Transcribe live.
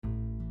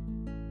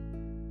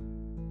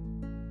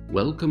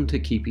Welcome to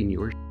Keeping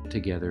Your Shit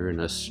Together in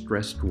a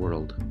Stressed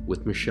World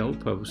with Michelle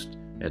Post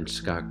and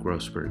Scott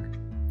Grossberg.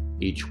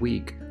 Each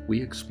week,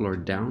 we explore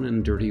down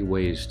and dirty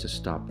ways to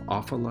stop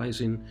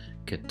awfulizing,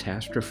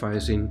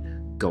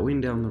 catastrophizing,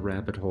 going down the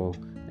rabbit hole,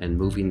 and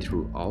moving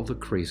through all the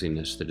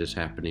craziness that is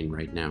happening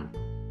right now.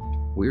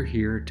 We're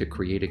here to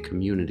create a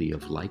community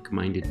of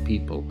like-minded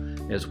people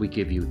as we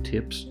give you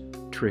tips,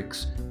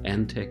 tricks,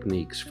 and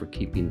techniques for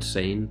keeping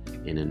sane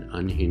in an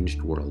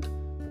unhinged world.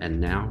 And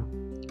now,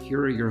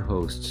 here are your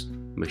hosts,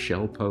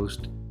 Michelle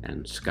Post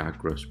and Scott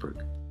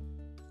Grossberg.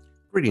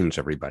 Greetings,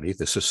 everybody.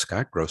 This is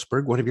Scott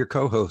Grossberg, one of your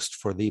co-hosts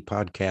for the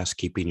podcast,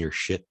 Keeping Your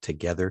Shit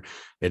Together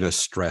in a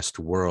Stressed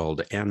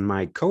World. And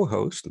my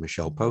co-host,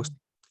 Michelle Post,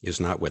 is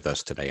not with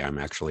us today. I'm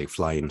actually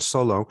flying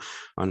solo.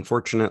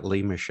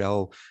 Unfortunately,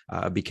 Michelle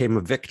became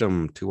a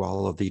victim to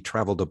all of the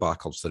travel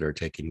debacles that are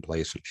taking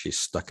place. And she's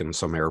stuck in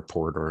some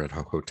airport or at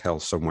a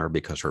hotel somewhere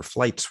because her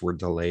flights were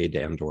delayed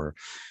and or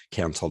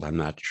canceled. I'm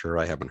not sure.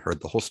 I haven't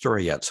heard the whole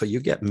story yet. So you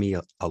get me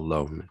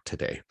alone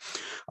today.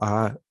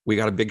 We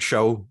got a big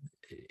show,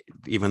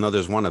 even though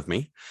there's one of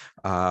me.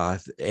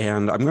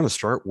 And I'm going to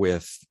start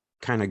with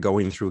kind of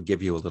going through,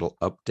 give you a little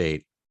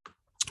update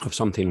of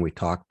something we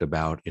talked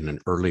about in an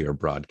earlier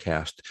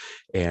broadcast.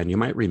 And you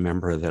might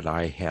remember that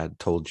I had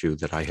told you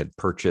that I had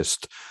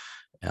purchased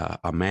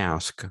a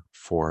mask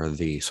for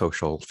the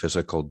social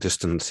physical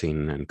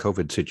distancing and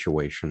COVID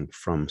situation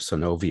from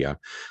Sonovia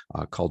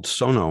called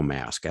Sono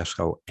Mask,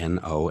 S-O-N-O-M-A-S-K.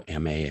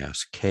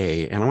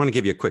 And I want to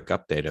give you a quick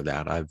update of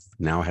that. I've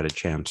now had a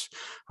chance,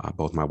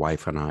 both my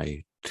wife and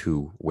I,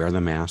 to wear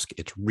the mask.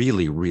 It's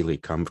really, really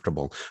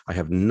comfortable. I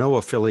have no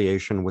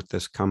affiliation with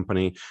this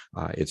company.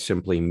 It's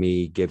simply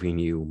me giving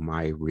you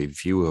my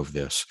review of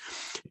this.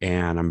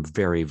 And I'm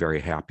very, very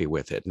happy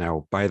with it.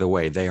 Now, by the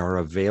way, they are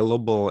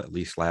available, at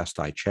least last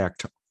I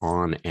checked,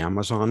 on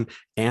Amazon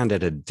and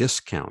at a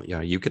discount.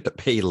 Yeah, you get to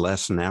pay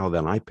less now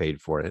than I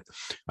paid for it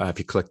if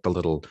you click the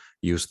little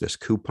use this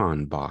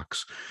coupon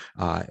box.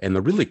 And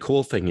the really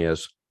cool thing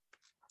is,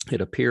 it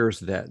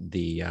appears that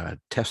the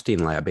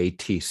testing lab,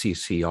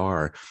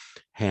 ATCCR,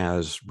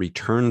 has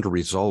returned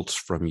results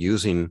from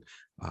using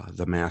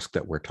the mask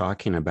that we're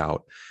talking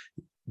about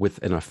with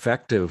an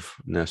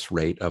effectiveness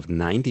rate of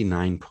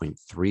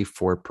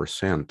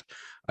 99.34%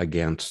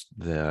 against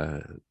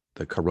the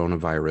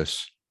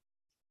coronavirus.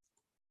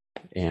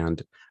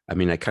 And I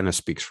mean, it kind of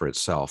speaks for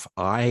itself.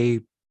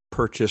 I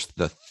purchased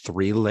the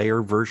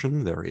 3-layer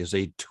version. There is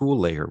a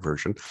 2-layer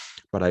version,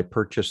 but I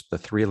purchased the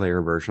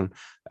 3-layer version.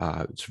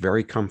 It's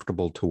very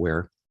comfortable to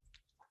wear.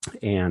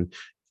 And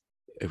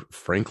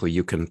frankly,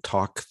 you can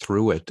talk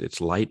through it. It's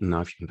light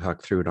enough. You can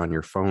talk through it on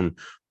your phone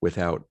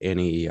without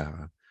any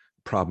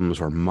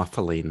problems or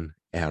muffling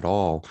at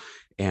all.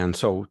 And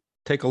so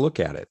take a look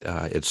at it.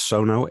 It's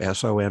Sono,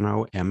 S-O-N-O-M-A-S-K.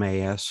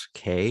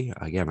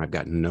 Again, I've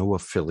got no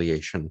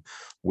affiliation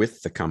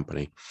with the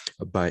company,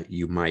 but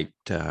you might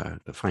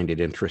find it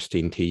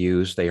interesting to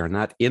use. They are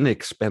not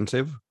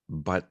inexpensive,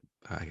 but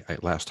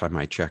last time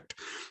I checked,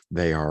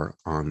 they are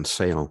on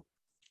sale.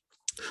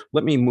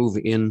 Let me move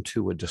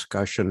into a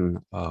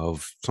discussion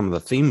of some of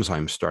the themes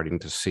I'm starting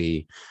to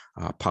see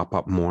pop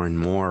up more and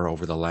more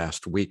over the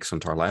last week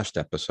since our last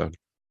episode.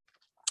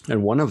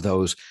 And one of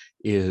those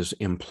is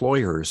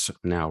employers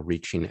now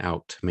reaching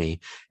out to me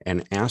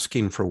and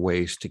asking for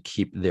ways to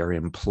keep their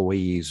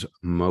employees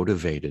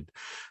motivated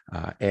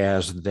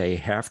as they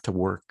have to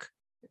work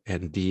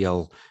and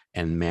deal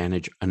and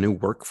manage a new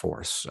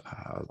workforce.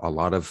 A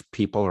lot of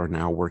people are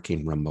now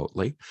working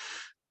remotely.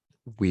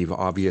 We've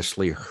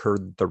obviously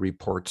heard the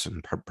reports,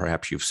 and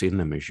perhaps you've seen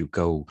them as you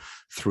go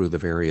through the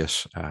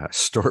various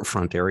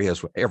storefront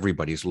areas where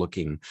everybody's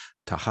looking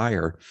to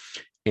hire.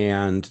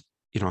 And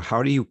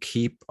how do you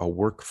keep a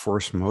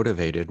workforce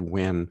motivated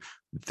when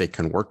they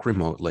can work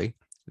remotely?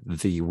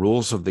 The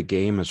rules of the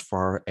game as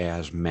far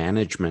as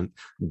management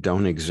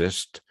don't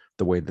exist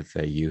the way that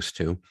they used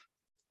to.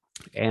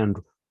 And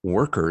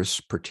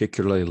workers,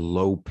 particularly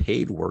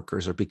low-paid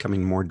workers, are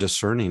becoming more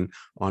discerning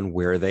on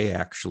where they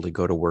actually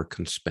go to work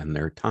and spend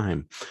their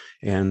time.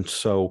 And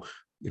so,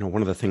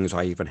 one of the things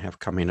I even have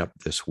coming up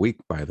this week,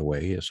 by the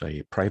way, is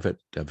a private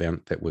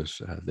event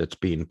that's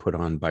being put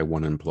on by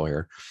one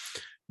employer,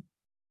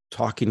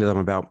 talking to them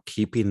about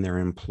keeping their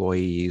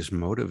employees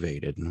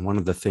motivated. And one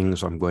of the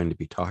things I'm going to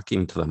be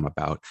talking to them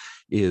about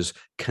is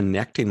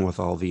connecting with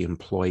all the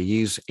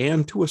employees.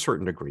 And to a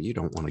certain degree, you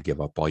don't want to give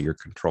up all your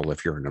control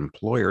if you're an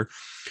employer.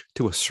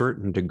 To a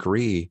certain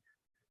degree,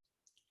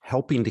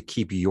 helping to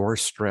keep your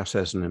stress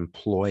as an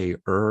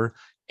employer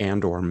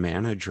and or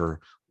manager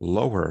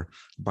lower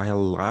by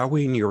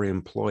allowing your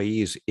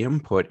employees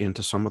input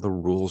into some of the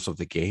rules of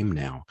the game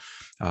now.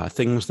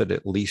 Things that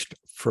at least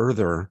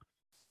further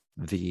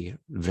the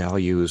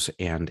values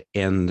and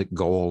end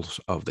goals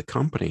of the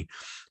company.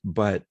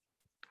 But,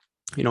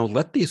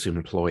 let these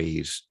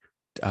employees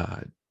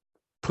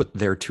put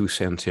their 2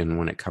 cents in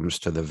when it comes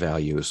to the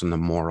values and the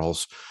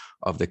morals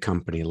of the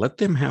company. Let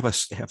them have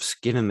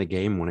skin in the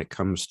game when it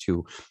comes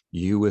to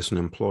you as an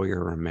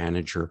employer or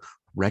manager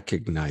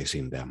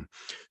recognizing them.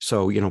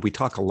 So, we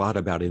talk a lot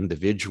about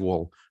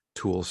individual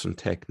tools and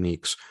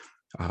techniques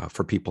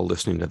for people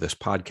listening to this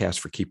podcast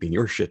for keeping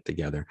your shit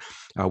together.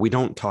 We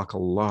don't talk a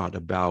lot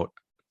about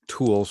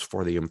tools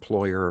for the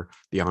employer,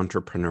 the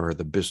entrepreneur,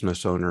 the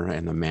business owner,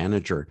 and the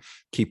manager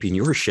keeping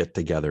your shit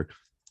together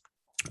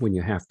when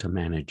you have to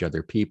manage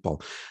other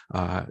people.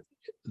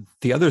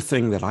 The other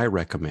thing that I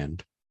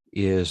recommend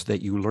is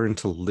that you learn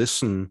to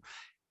listen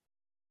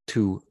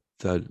to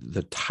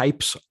the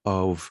types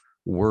of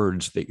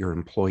words that your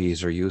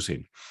employees are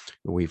using.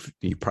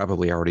 You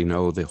probably already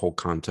know the whole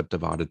concept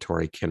of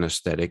auditory,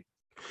 kinesthetic,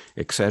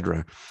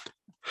 etc.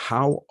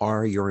 How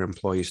are your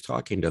employees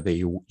talking? Do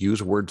they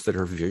use words that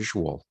are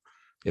visual?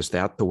 Is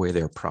that the way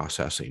they're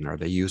processing? Are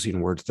they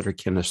using words that are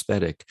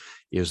kinesthetic?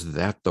 Is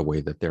that the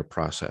way that they're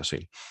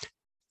processing?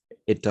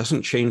 It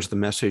doesn't change the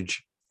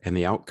message and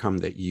the outcome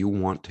that you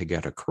want to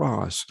get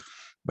across,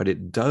 but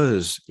it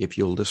does, if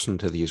you listen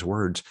to these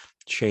words,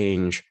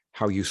 change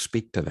how you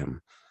speak to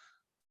them.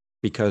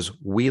 Because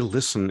we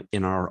listen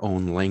in our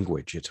own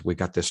language. We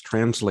got this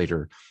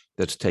translator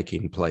that's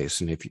taking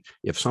place. And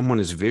if someone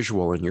is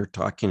visual and you're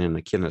talking in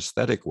a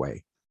kinesthetic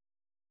way,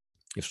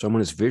 if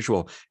someone is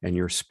visual and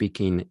you're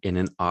speaking in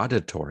an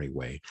auditory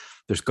way,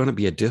 there's going to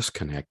be a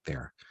disconnect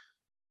there.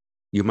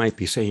 You might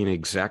be saying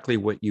exactly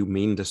what you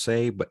mean to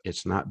say, but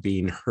it's not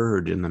being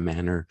heard in the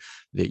manner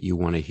that you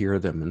want to hear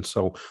them. And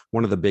so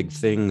one of the big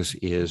things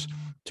is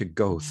to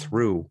go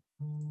through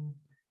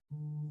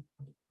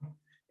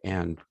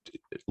and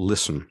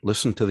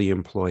listen to the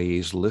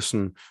employees,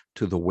 listen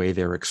to the way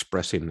they're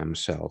expressing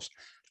themselves,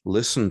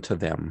 listen to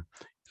them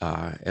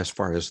as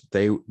far as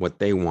what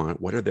they want,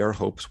 what are their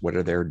hopes, what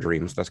are their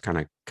dreams. That's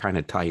kind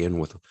of tie in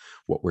with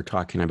what we're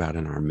talking about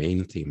in our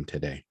main theme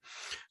today.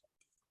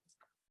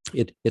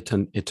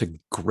 It's a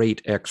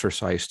great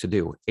exercise to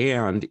do.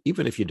 And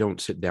even if you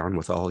don't sit down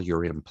with all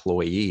your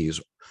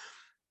employees,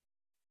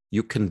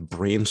 you can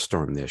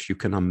brainstorm this. You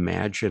can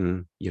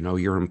imagine,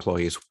 your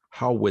employees,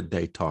 how would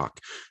they talk?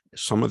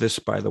 Some of this,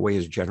 by the way,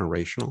 is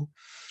generational.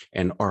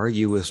 And are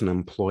you, as an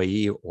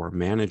employee or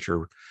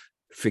manager,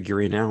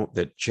 figuring out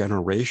that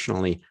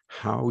generationally,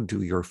 how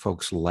do your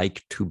folks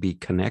like to be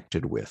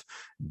connected with?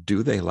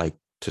 Do they like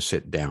to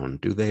sit down?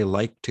 Do they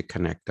like to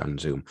connect on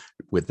Zoom?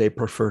 Would they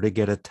prefer to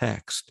get a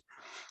text?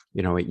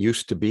 It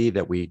used to be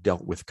that we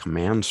dealt with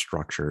command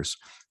structures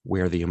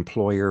where the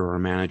employer or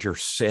manager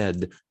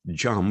said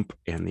jump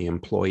and the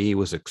employee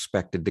was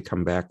expected to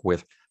come back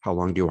with, how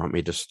long do you want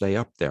me to stay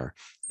up there?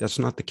 That's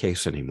not the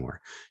case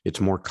anymore. It's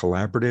more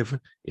collaborative.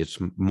 It's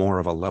more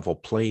of a level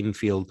playing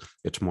field.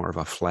 It's more of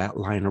a flat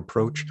line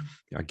approach.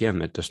 Again,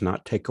 that does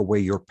not take away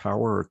your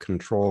power or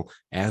control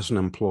as an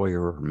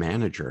employer or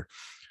manager.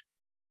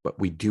 But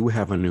we do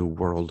have a new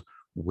world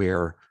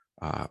where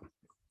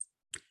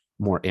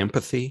more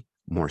empathy,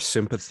 more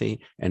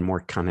sympathy, and more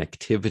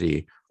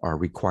connectivity are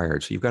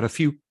required. So you've got a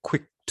few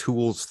quick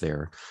tools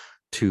there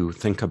to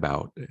think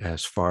about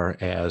as far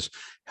as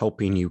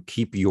helping you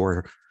keep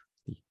your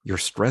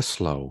stress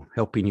low,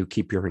 helping you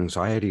keep your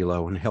anxiety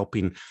low, and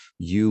helping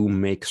you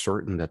make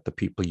certain that the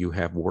people you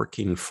have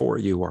working for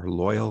you are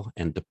loyal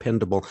and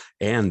dependable,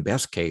 and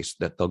best case,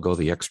 that they'll go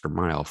the extra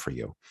mile for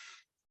you.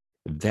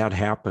 That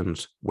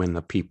happens when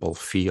the people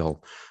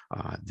feel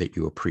that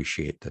you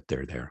appreciate that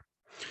they're there.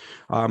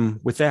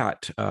 With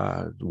that,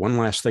 one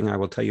last thing I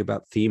will tell you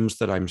about themes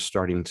that I'm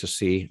starting to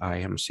see. I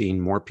am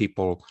seeing more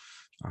people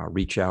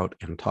reach out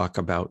and talk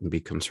about and be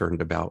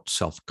concerned about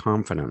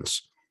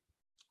self-confidence.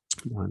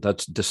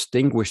 That's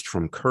distinguished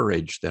from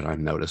courage that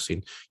I'm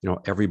noticing.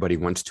 Everybody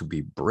wants to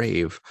be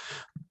brave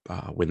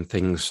when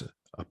things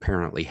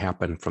apparently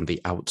happen from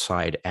the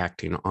outside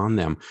acting on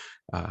them.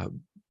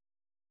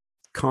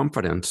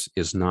 Confidence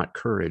is not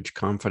courage.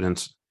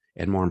 Confidence,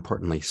 and more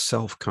importantly,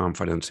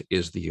 self-confidence,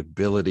 is the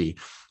ability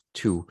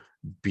to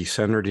be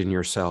centered in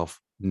yourself,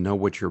 know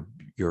what your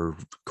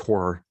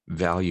core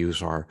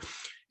values are,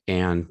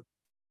 and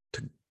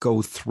to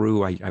go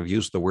through, I've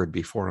used the word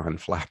before,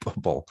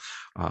 unflappable,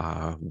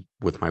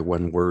 with my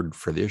one word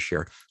for this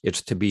year.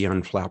 It's to be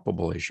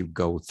unflappable as you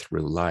go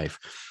through life.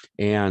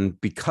 And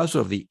because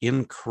of the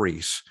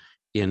increase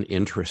in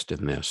interest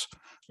in this,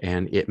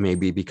 and it may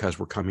be because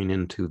we're coming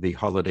into the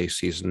holiday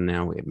season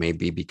now, it may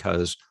be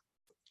because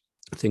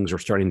things are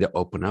starting to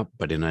open up,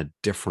 but in a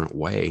different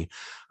way,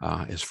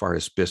 as far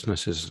as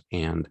businesses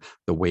and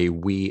the way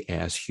we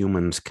as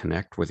humans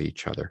connect with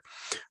each other.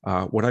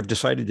 What I've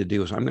decided to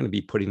do is I'm going to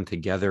be putting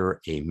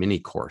together a mini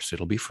course.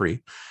 It'll be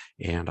free,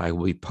 and I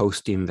will be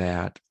posting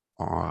that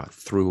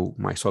through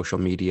my social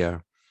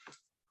media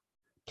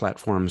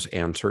platforms,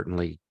 and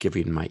certainly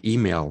giving my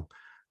email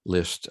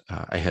list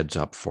a heads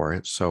up for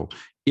it. So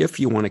if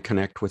you want to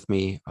connect with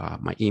me,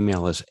 my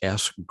email is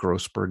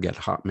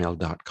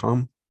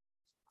sgrossberg@hotmail.com.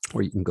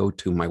 Or you can go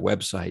to my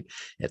website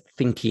at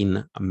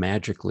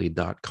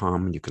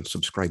thinkingmagically.com, and you can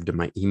subscribe to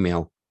my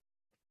email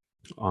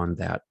on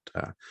that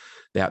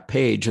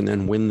page. And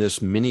then when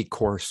this mini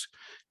course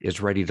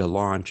is ready to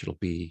launch, it'll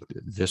be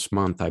this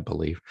month, I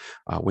believe.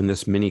 When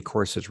this mini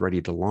course is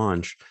ready to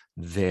launch,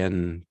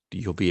 then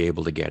you'll be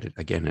able to get it.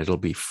 Again, it'll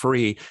be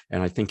free.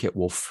 And I think it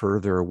will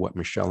further what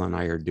Michelle and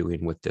I are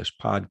doing with this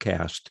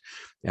podcast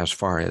as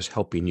far as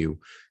helping you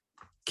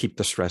keep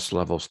the stress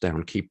levels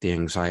down, keep the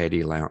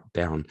anxiety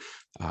down,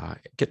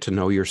 get to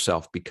know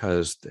yourself,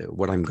 because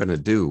what I'm going to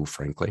do,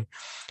 frankly,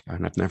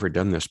 and I've never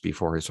done this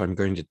before, is I'm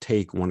going to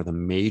take one of the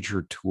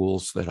major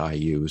tools that I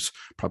use,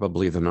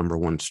 probably the number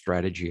one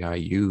strategy I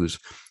use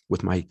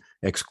with my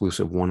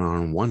exclusive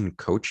one-on-one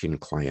coaching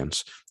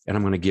clients, and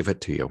I'm going to give it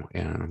to you,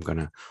 and I'm going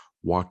to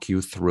walk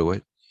you through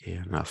it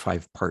in a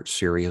 5-part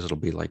series. It'll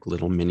be like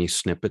little mini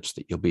snippets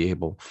that you'll be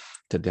able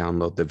to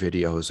download the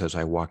videos as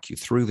I walk you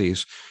through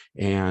these.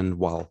 And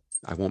while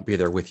I won't be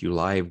there with you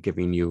live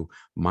giving you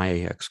my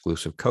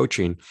exclusive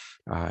coaching,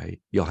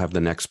 you'll have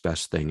the next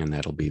best thing, and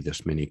that'll be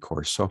this mini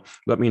course. So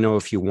let me know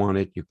if you want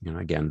it. You can,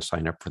 again,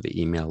 sign up for the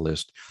email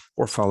list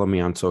or follow me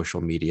on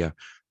social media,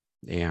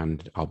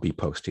 and I'll be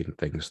posting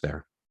things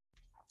there.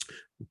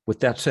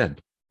 With that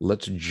said,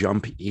 let's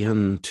jump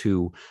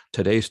into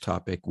today's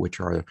topic, which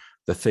are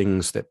the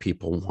things that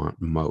people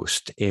want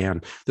most.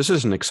 And this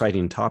is an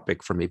exciting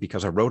topic for me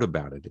because I wrote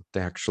about it. It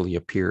actually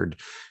appeared,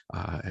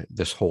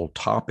 this whole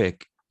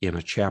topic, in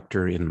a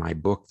chapter in my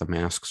book, The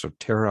Masks of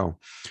Tarot.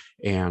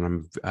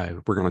 And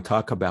we're going to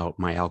talk about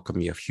my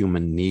alchemy of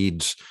human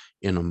needs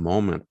in a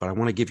moment, but I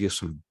want to give you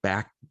some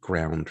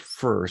background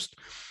first.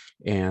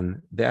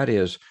 And that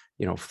is,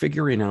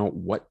 figuring out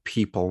what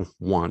people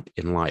want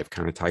in life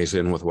kind of ties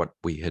in with what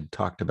we had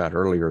talked about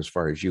earlier as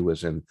far as you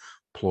as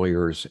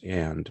employers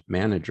and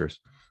managers.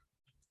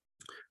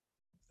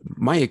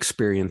 My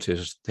experience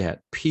is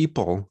that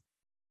people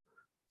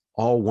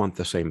all want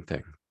the same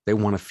thing. They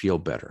want to feel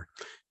better.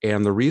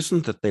 And the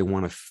reason that they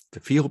want to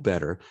feel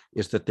better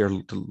is that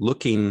they're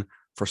looking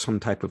for some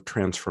type of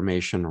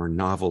transformation or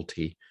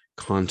novelty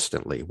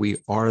constantly. We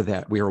are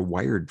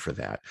wired for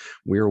that.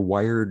 We are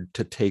wired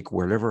to take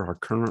whatever our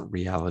current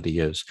reality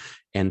is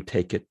and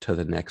take it to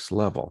the next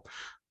level.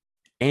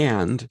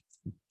 And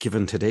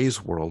given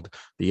today's world,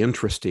 the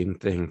interesting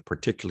thing,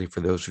 particularly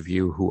for those of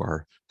you who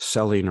are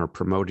selling or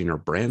promoting or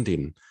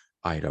branding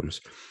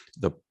items,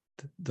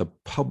 the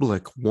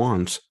public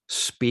wants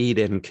speed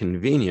and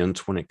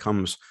convenience when it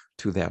comes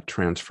to that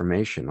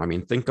transformation. I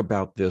mean, think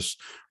about this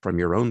from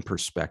your own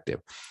perspective.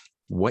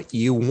 What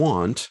you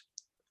want,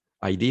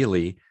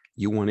 ideally,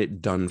 you want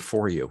it done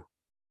for you.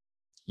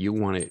 You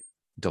want it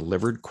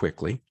delivered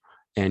quickly,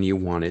 and you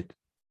want it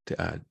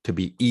to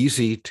be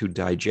easy to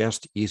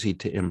digest, easy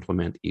to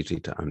implement, easy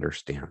to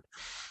understand.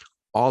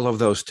 All of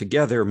those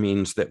together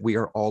means that we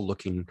are all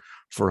looking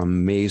for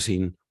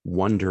amazing,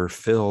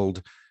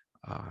 wonder-filled,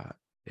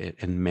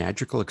 and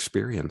magical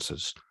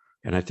experiences.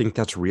 And I think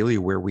that's really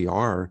where we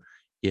are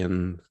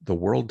in the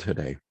world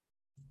today.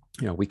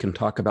 We can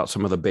talk about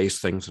some of the base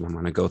things, and I'm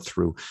going to go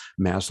through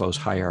Maslow's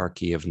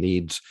hierarchy of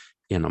needs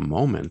in a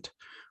moment.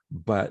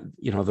 But,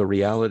 the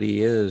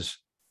reality is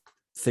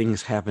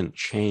things haven't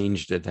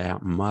changed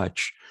that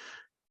much.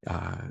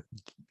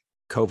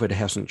 COVID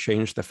hasn't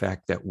changed the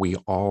fact that we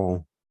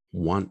all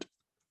want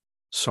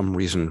some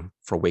reason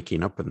for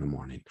waking up in the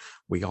morning.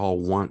 We all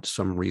want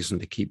some reason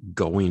to keep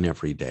going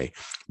every day.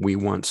 We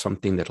want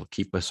something that'll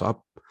keep us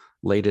up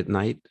late at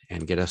night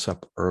and get us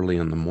up early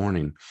in the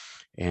morning.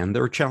 And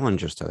there are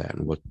challenges to that,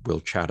 and we'll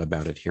chat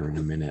about it here in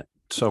a minute.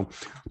 So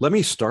let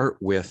me start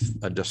with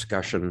a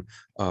discussion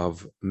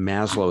of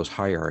Maslow's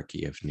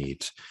hierarchy of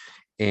needs.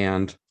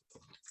 And,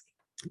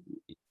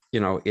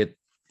 it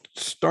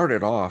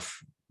started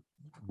off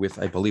with,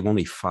 I believe,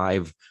 only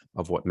 5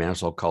 of what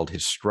Maslow called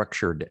his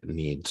structured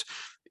needs.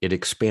 It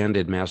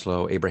expanded,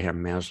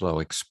 Abraham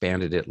Maslow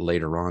expanded it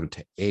later on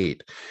to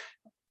 8.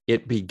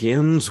 It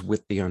begins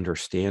with the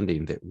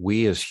understanding that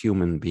we as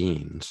human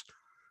beings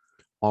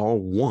all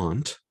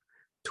want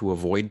to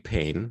avoid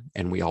pain,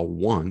 and we all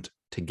want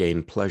to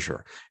gain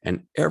pleasure.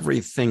 And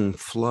everything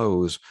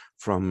flows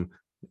from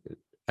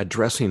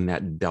addressing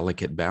that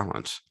delicate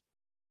balance.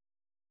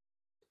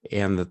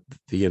 And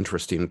the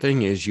interesting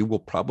thing is, you will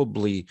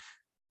probably,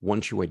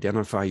 once you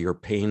identify your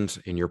pains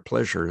and your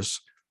pleasures,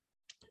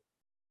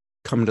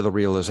 come to the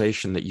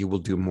realization that you will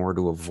do more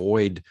to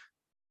avoid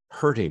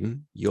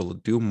hurting, you'll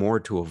do more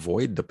to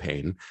avoid the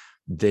pain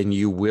than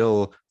you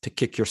will to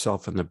kick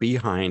yourself in the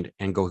behind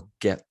and go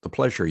get the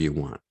pleasure you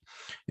want.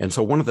 And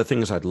so one of the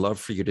things I'd love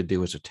for you to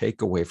do as a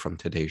takeaway from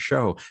today's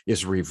show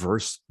is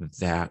reverse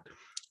that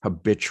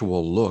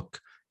habitual look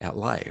at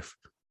life.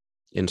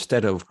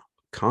 Instead of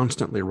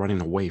constantly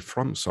running away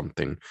from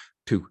something,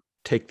 to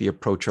take the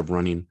approach of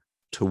running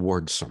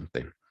towards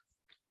something.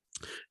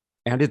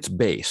 At its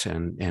base,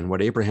 and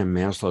what Abraham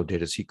Maslow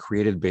did is he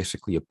created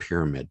basically a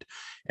pyramid.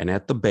 And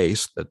at the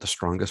base, at the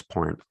strongest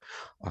point,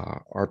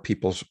 are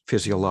people's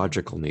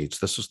physiological needs.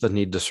 This is the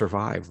need to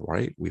survive,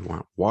 right? We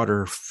want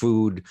water,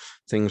 food,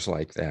 things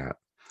like that.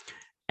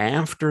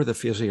 After the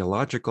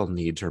physiological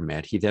needs are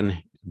met, he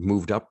then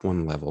moved up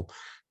one level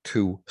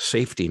to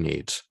safety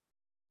needs.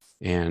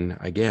 And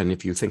again,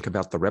 if you think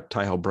about the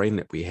reptile brain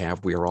that we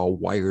have, we are all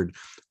wired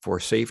for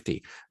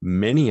safety.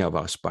 Many of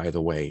us, by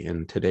the way,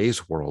 in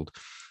today's world,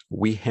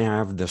 we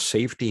have the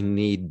safety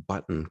need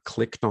button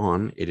clicked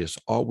on. It is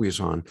always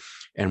on,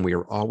 and we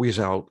are always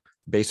out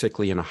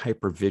basically in a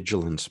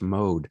hypervigilance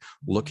mode,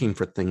 looking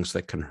for things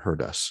that can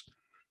hurt us.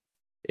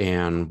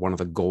 And one of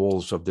the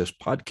goals of this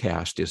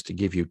podcast is to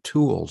give you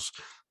tools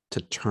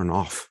to turn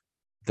off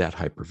that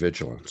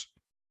hypervigilance.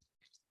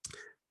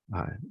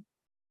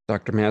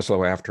 Dr.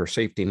 Maslow, after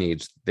safety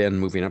needs, then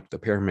moving up the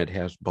pyramid,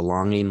 has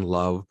belonging,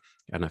 love,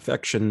 and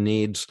affection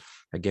needs.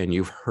 Again,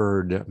 you've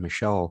heard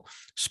Michelle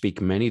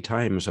speak many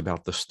times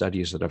about the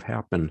studies that have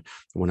happened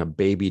when a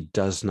baby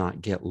does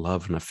not get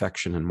love and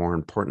affection, and more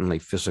importantly,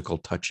 physical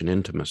touch and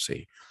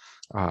intimacy.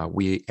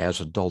 We as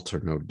adults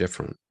are no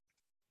different.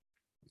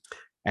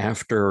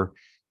 After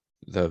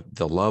the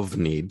love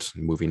needs,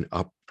 moving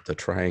up the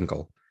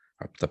triangle,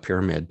 up the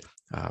pyramid,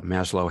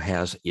 Maslow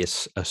has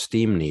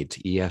esteem needs,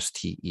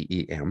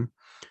 ESTEEM.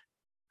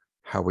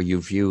 How are you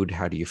viewed?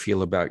 How do you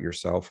feel about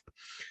yourself?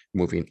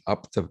 Moving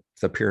up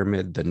the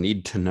pyramid, the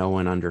need to know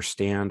and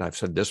understand. I've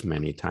said this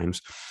many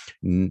times.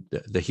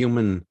 The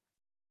human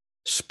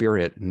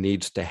spirit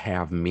needs to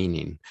have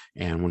meaning.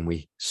 And when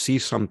we see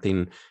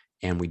something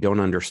and we don't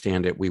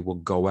understand it, we will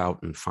go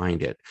out and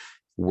find it.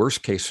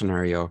 Worst case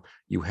scenario,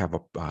 you have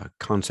a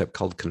concept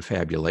called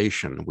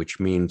confabulation,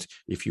 which means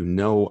if you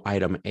know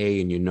item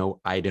A and you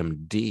know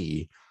item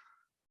D,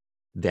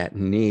 that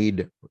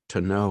need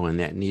to know and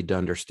that need to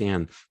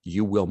understand,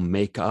 you will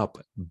make up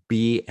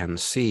B and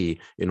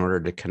C in order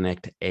to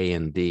connect A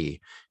and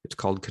D. It's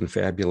called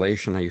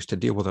confabulation. I used to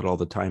deal with it all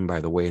the time, by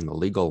the way, in the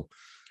legal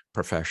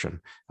profession,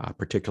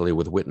 particularly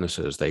with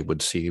witnesses. They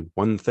would see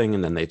one thing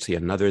and then they'd see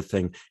another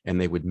thing, and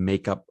they would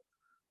make up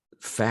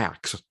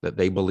facts that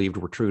they believed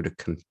were true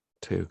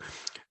to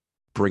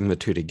bring the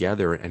two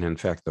together. And in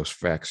fact, those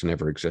facts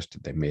never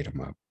existed. They made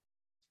them up.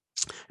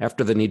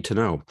 After the need to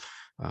know,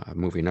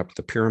 moving up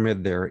the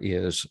pyramid, there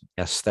is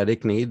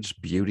aesthetic needs,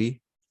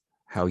 beauty,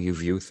 how you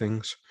view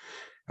things.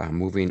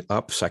 Moving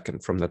up,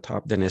 second from the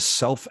top, then is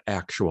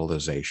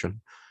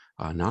self-actualization.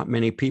 Not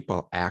many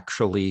people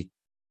actually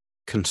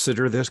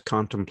consider this,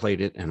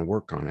 contemplate it, and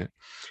work on it.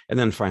 And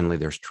then finally,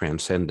 there's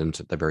transcendence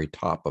at the very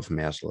top of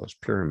Maslow's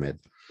pyramid.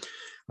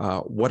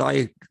 What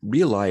I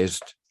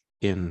realized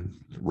in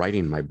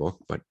writing my book,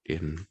 but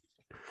in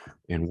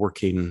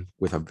working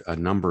with a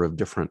number of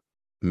different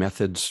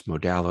methods,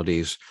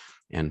 modalities,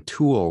 and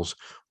tools,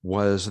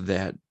 was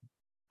that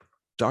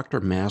Dr.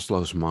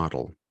 Maslow's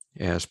model,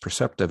 as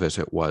perceptive as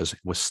it was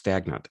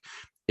stagnant.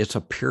 It's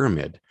a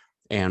pyramid,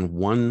 and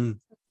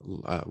one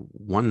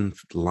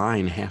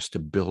line has to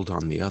build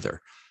on the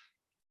other,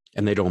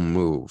 and they don't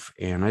move.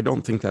 And I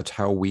don't think that's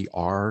how we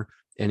are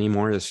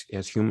anymore as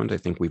humans. I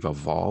think we've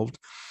evolved.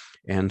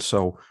 And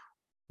so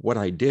what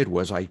I did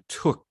was I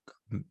took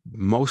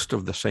most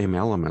of the same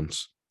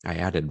elements. I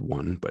added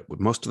one, but with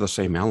most of the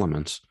same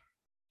elements,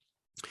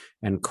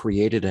 and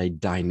created a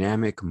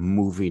dynamic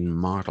moving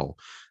model.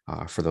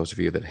 For those of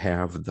you that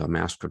have the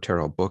Master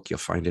Tarot book, you'll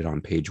find it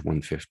on page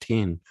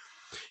 115.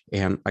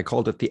 And I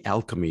called it the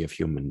alchemy of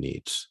human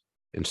needs.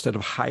 Instead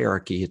of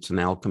hierarchy, it's an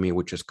alchemy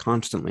which is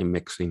constantly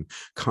mixing,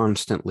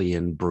 constantly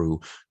in brew,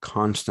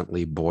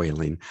 constantly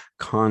boiling,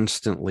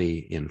 constantly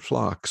in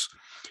flux.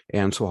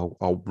 And so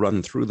I'll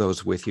run through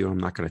those with you. I'm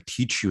not going to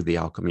teach you the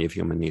alchemy of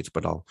human needs,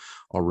 but I'll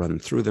run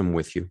through them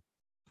with you.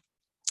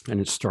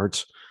 And it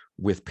starts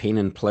with pain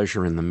and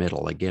pleasure in the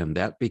middle. Again,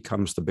 that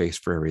becomes the base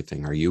for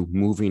everything. Are you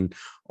moving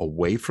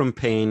away from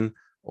pain,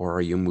 or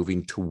are you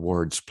moving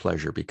towards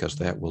pleasure? Because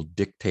that will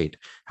dictate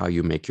how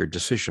you make your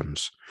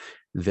decisions.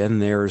 Then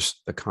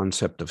there's the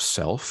concept of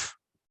self.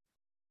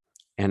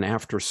 And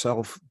after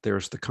self,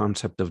 there's the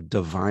concept of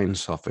divine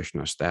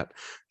selfishness, that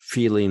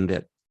feeling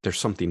that there's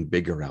something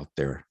bigger out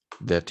there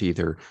that's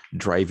either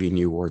driving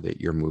you or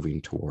that you're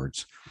moving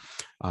towards.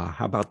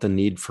 How about the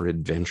need for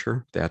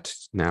adventure?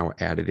 That's now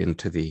added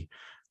into the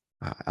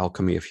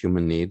alchemy of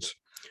human needs.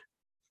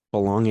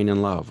 Belonging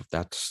and love,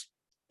 that's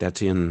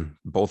in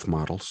both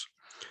models.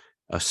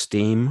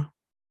 Esteem,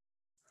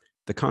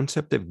 the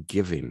concept of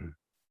giving,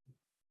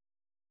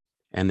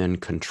 and then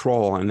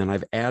control. And then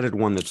I've added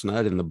one that's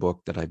not in the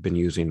book that I've been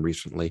using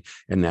recently,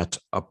 and that's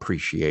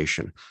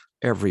appreciation.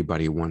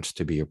 Everybody wants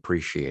to be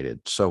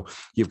appreciated. So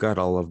you've got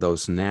all of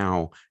those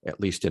now, at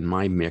least in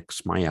my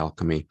mix, my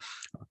alchemy: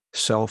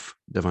 self,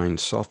 divine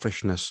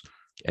selfishness,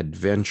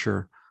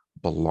 adventure,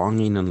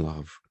 belonging and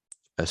love,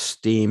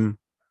 esteem,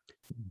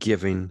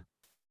 giving,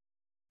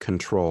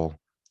 control,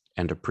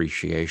 and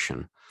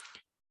appreciation.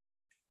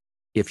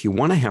 If you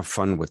want to have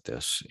fun with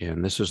this,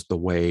 and this is the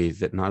way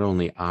that not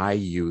only I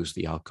use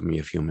the alchemy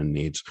of human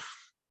needs,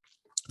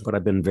 but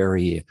I've been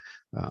very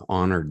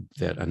honored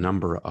that a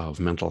number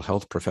of mental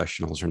health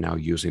professionals are now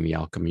using the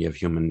alchemy of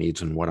human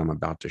needs and what I'm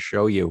about to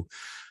show you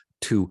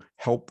to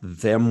help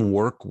them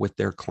work with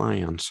their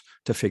clients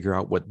to figure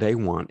out what they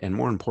want, and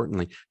more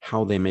importantly,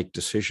 how they make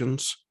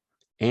decisions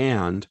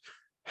and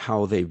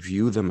how they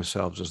view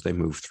themselves as they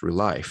move through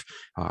life.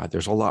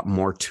 There's a lot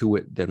more to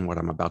it than what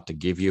I'm about to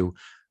give you,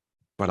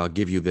 but I'll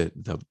give you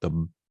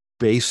the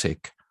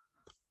basic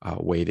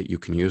way that you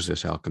can use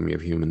this alchemy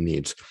of human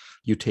needs.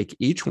 You take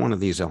each one of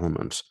these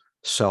elements: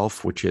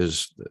 self, which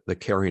is the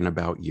caring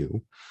about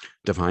you;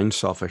 divine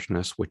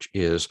selfishness, which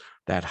is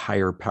that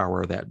higher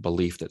power, that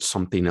belief that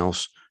something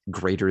else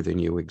greater than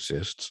you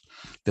exists;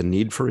 the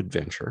need for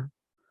adventure,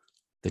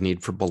 the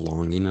need for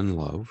belonging and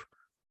love,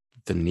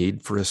 the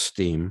need for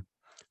esteem,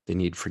 the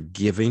need for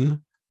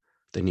giving,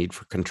 the need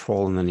for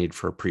control, and the need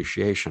for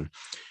appreciation.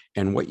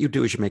 And what you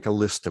do is you make a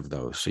list of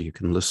those. So you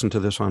can listen to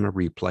this on a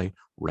replay,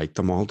 write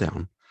them all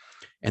down,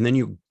 and then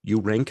you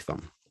rank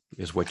them,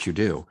 is what you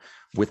do,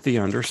 with the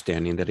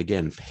understanding that,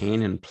 again,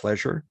 pain and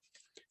pleasure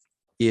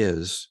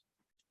is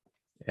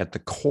at the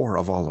core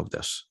of all of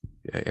this.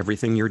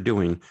 Everything you're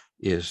doing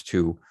is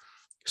to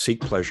seek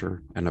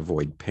pleasure and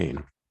avoid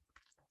pain.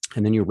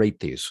 And then you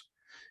rate these.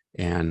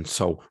 And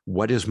so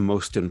what is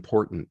most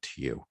important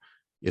to you?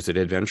 Is it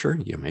adventure?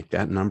 You make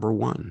that number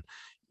one.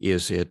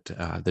 Is it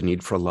the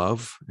need for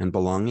love and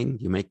belonging?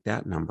 You make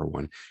that number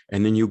one.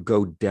 And then you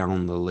go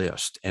down the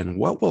list. And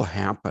what will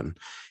happen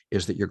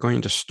is that you're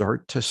going to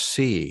start to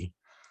see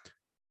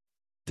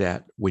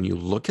that when you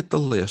look at the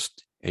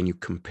list and you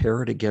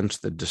compare it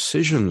against the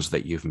decisions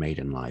that you've made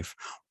in life,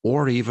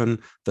 or even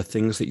the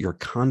things that you're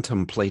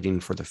contemplating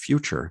for the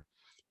future,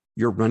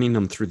 you're running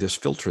them through this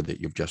filter that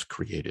you've just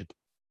created.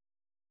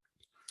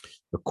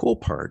 The cool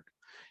part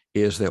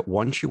is that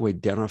once you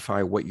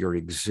identify what your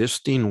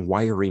existing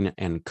wiring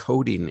and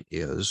coding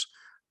is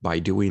by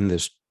doing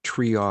this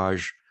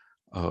triage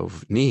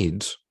of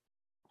needs,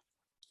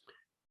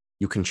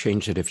 you can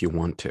change it if you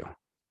want to.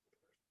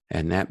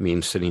 And that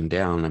means sitting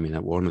down. I mean,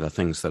 one of the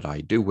things that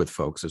I do with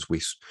folks is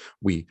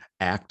we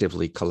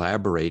actively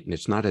collaborate, and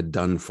it's not a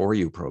done for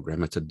you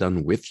program, it's a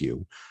done with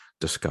you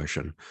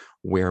discussion,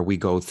 where we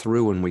go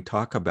through and we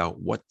talk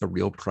about what the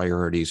real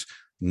priorities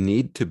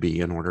need to be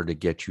in order to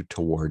get you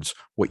towards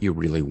what you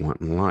really want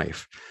in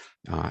life.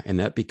 And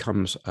that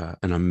becomes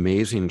an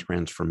amazing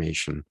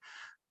transformation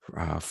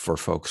for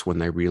folks when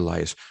they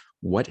realize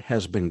what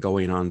has been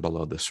going on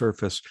below the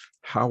surface.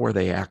 How are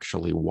they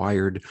actually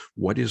wired?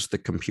 What is the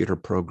computer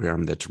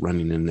program that's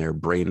running in their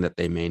brain that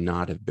they may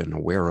not have been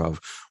aware of?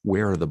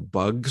 Where are the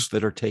bugs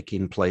that are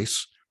taking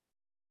place?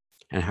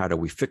 And how do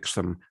we fix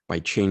them by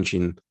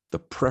changing the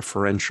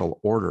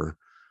preferential order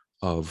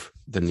of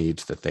the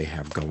needs that they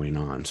have going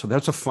on? So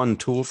that's a fun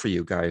tool for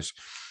you guys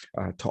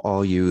to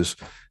all use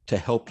to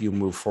help you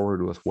move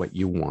forward with what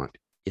you want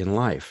in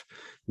life.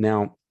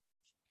 Now,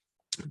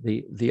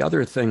 the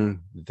other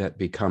thing that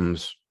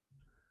becomes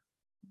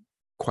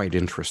quite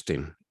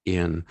interesting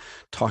in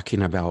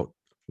talking about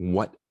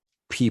what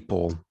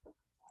people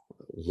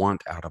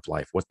want out of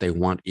life, what they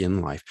want in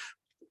life.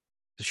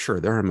 Sure,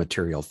 there are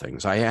material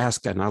things. I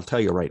ask, and I'll tell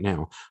you right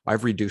now,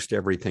 I've reduced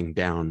everything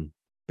down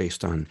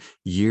based on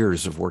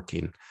years of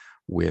working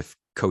with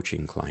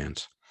coaching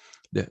clients.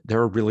 There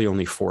are really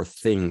only 4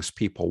 things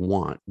people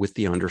want, with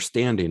the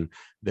understanding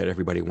that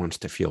everybody wants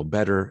to feel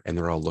better and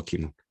they're all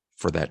looking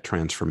for that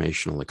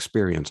transformational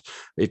experience.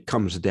 It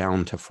comes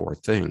down to 4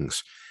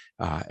 things.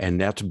 And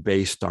that's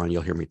based on,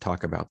 you'll hear me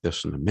talk about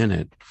this in a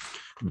minute,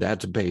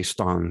 that's based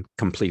on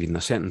completing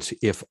the sentence: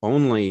 if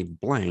only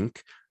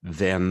blank,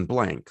 then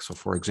blank. So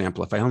for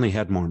example, if I only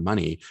had more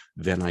money,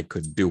 then I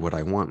could do what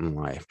I want in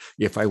life.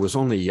 If I was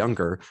only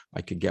younger,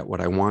 I could get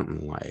what I want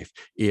in life.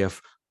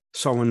 If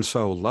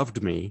so-and-so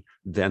loved me,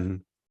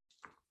 then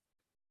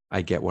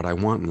I get what I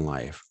want in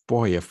life.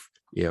 Boy,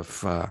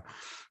 if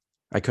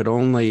I could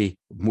only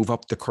move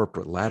up the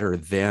corporate ladder,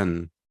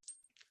 then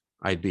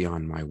I'd be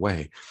on my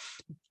way.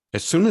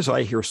 As soon as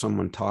I hear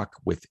someone talk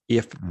with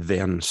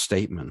if-then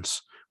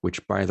statements,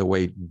 which, by the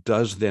way,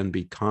 does then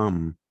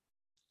become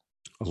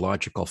a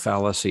logical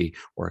fallacy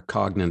or a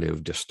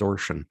cognitive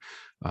distortion,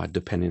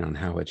 depending on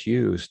how it's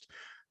used,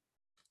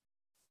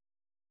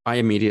 I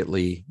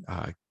immediately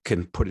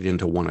can put it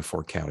into one of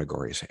 4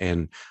 categories.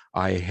 And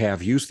I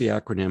have used the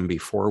acronym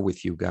before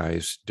with you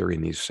guys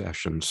during these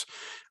sessions,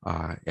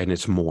 and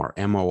it's MORE,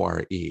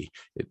 M-O-R-E.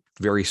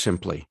 Very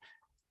simply,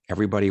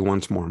 everybody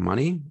wants more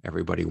money,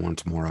 everybody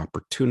wants more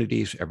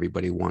opportunities,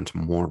 everybody wants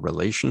more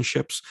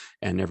relationships,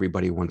 and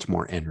everybody wants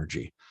more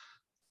energy.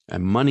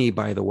 And money,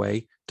 by the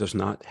way, does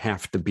not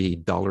have to be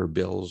dollar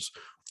bills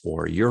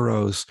or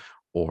euros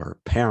or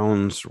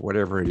pounds, or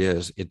whatever it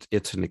is.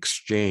 It's an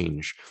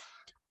exchange.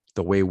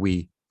 The way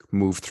we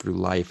move through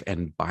life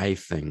and buy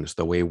things,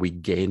 the way we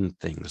gain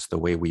things, the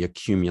way we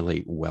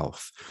accumulate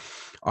wealth.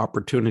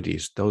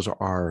 Opportunities, those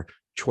are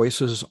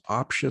choices,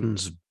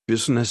 options,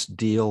 business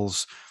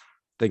deals,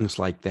 things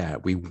like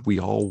that. We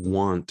all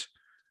want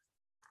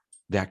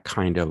that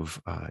kind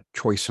of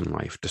choice in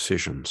life,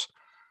 decisions.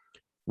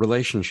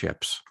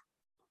 Relationships.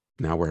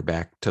 Now we're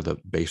back to the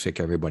basic.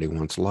 Everybody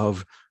wants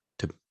love,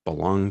 to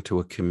belong to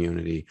a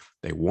community.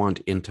 They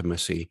want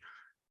intimacy,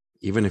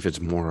 even if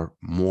it's more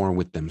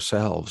with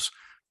themselves.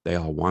 They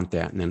all want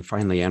that. And then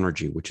finally,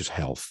 energy, which is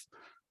health.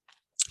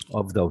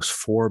 Of those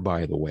 4,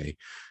 by the way,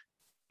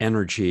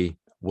 energy,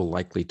 will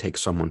likely take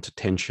someone's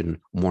attention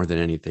more than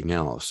anything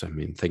else. I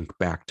mean, think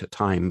back to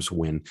times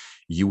when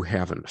you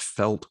haven't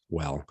felt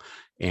well,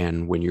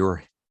 and when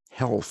your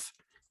health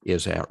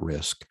is at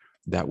risk,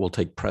 that will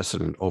take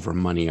precedent over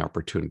money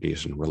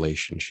opportunities and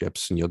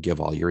relationships, and you'll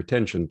give all your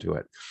attention to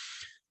it.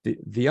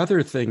 The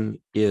other thing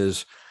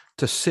is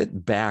to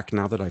sit back,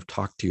 now that I've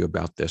talked to you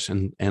about this,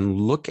 and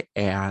look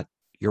at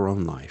your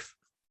own life.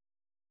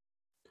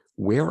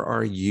 Where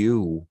are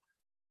you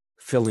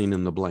filling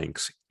in the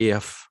blanks?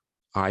 If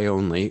I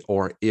only,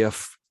 or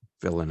if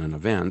fill in an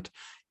event,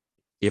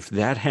 if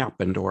that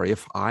happened, or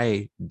if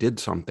I did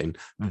something,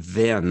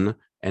 then,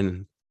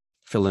 and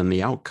fill in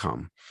the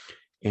outcome.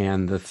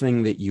 And the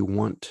thing that you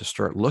want to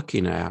start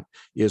looking at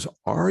is,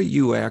 are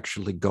you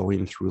actually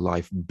going through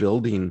life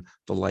building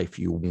the life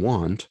you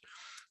want,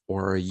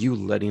 or are you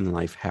letting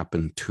life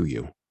happen to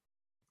you?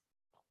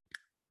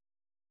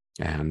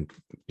 And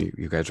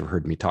you guys have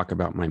heard me talk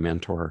about my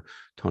mentor,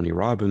 Tony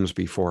Robbins,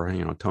 before.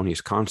 You know,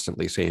 Tony's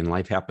constantly saying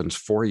life happens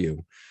for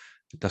you.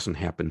 It doesn't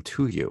happen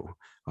to you.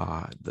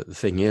 The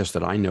thing is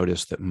that I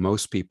notice that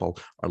most people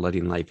are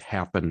letting life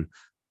happen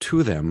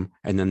to them,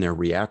 and then they're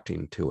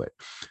reacting to it.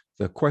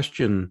 The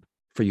question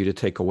for you to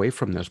take away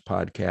from this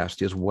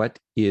podcast is, what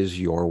is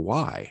your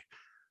why?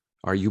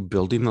 Are you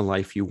building the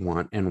life you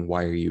want, and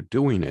why are you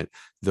doing it?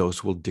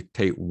 Those will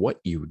dictate what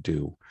you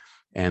do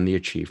and the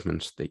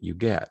achievements that you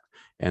get.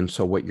 And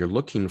so what you're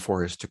looking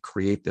for is to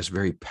create this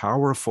very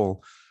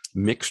powerful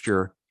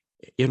mixture,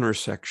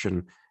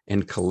 intersection,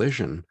 and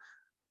collision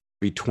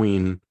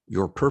between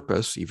your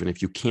purpose, even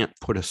if you can't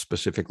put a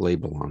specific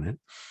label on it,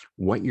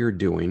 what you're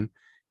doing,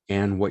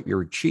 and what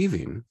you're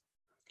achieving,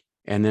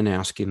 and then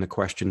asking the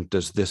question,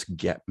 does this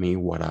get me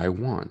what I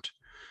want?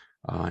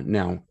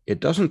 Now, it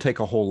doesn't take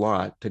a whole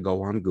lot to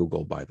go on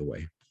Google, by the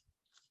way,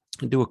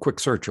 and do a quick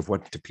search of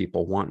what do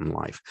people want in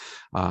life.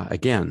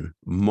 Again,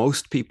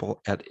 most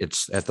people at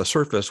the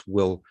surface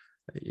will,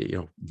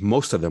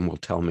 most of them will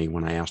tell me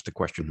when I ask the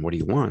question, what do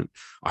you want?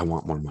 I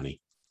want more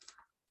money.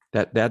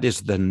 That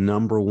is the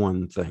number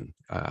one thing.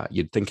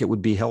 You'd think it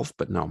would be health,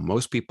 but no,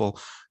 most people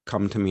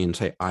come to me and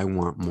say, I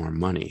want more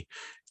money.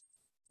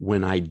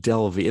 When I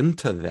delve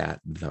into that,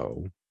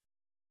 though,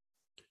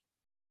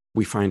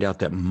 we find out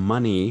that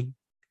money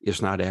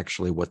is not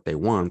actually what they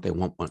want. They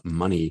want what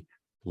money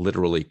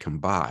literally can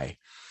buy.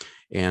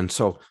 And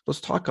so let's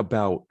talk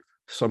about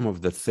some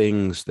of the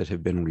things that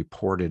have been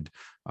reported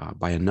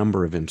by a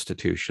number of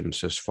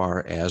institutions as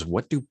far as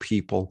what do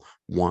people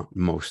want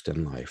most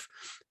in life.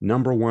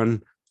 Number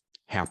one,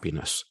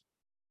 happiness.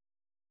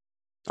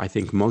 I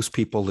think most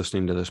people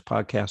listening to this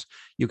podcast,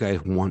 you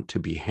guys want to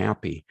be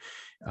happy.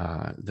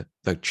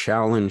 The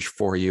challenge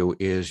for you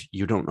is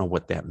you don't know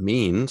what that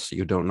means.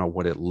 You don't know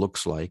what it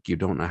looks like. You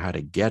don't know how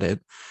to get it.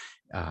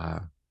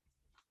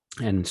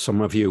 And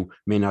some of you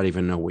may not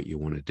even know what you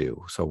want to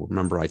do. So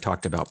remember, I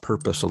talked about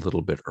purpose a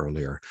little bit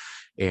earlier.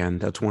 And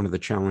that's one of the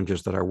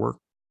challenges that I work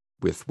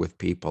with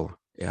people.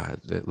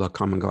 They'll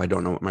come and go, I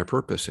don't know what my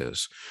purpose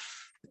is.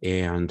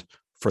 And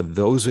for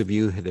those of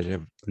you that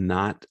have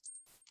not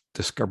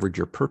discovered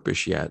your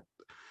purpose yet,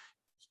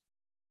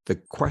 the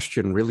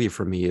question really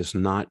for me is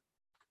not,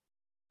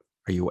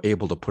 are you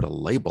able to put a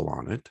label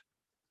on it?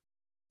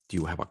 Do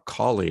you have a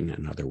calling,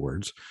 in other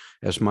words,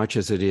 as much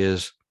as it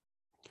is,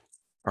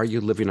 are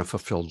you living a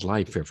fulfilled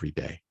life every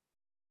day?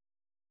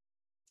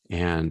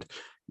 And,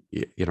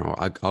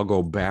 I'll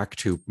go back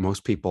to,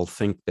 most people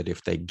think that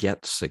if they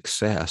get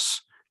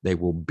success, they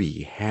will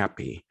be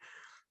happy.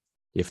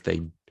 If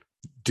they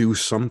do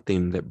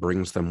something that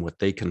brings them what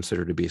they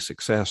consider to be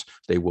success,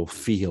 they will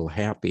feel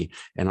happy.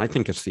 And I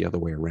think it's the other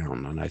way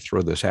around. And I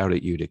throw this out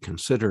at you to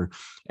consider.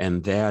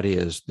 And that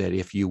is that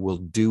if you will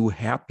do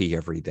happy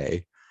every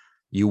day,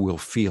 you will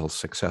feel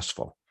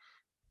successful.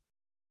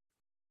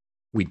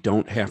 We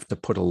don't have to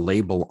put a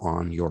label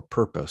on your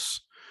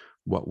purpose.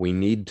 What we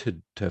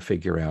need to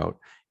figure out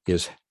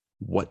is,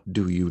 what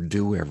do you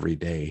do every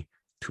day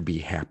to be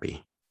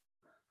happy?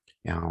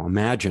 Now,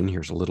 imagine,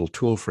 here's a little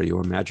tool for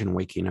you. Imagine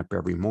waking up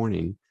every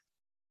morning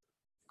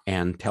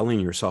and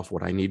telling yourself,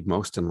 what I need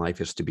most in life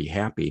is to be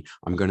happy.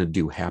 I'm going to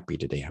do happy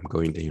today. I'm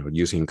going to,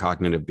 using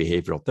cognitive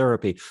behavioral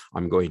therapy,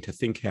 I'm going to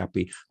think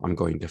happy. I'm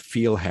going to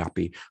feel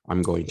happy.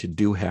 I'm going to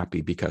do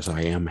happy because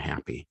I am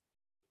happy.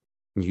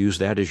 Use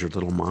that as your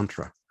little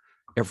mantra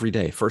every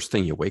day. First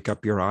thing, you wake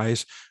up your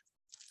eyes,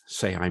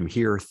 say, I'm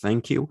here,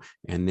 thank you.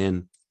 And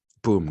then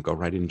boom, go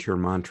right into your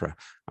mantra.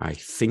 I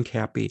think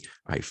happy,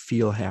 I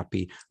feel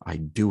happy, I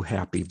do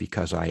happy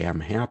because I am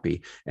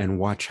happy. And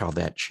watch how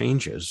that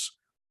changes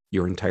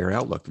your entire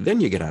outlook.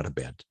 Then you get out of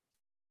bed.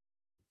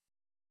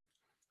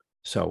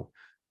 So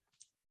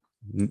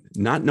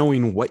not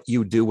knowing what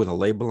you do with a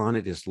label on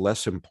it is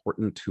less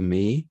important to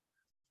me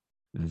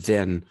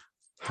than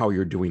how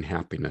you're doing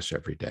happiness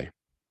every day.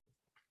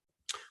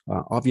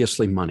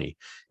 Obviously money.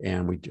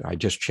 And I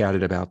just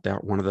chatted about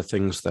that. One of the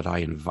things that I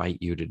invite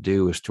you to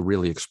do is to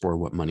really explore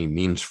what money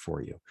means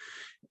for you.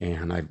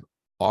 And I've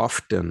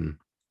often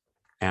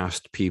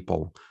asked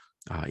people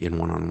in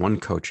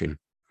one-on-one coaching,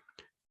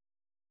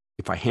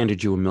 if I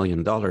handed you $1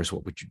 million,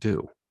 what would you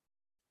do?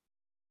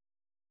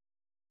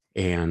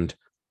 And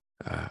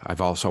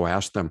I've also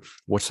asked them,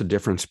 what's the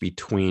difference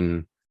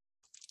between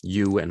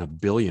you and a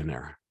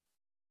billionaire?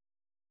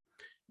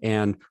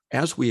 And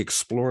as we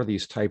explore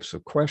these types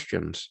of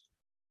questions,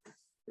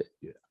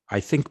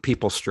 I think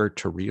people start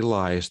to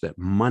realize that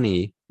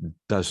money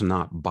does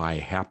not buy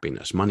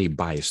happiness. Money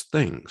buys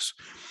things.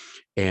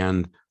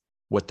 And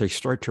what they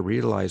start to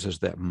realize is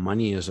that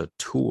money is a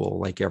tool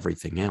like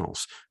everything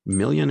else.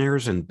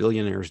 Millionaires and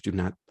billionaires do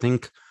not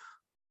think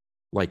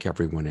like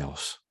everyone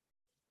else.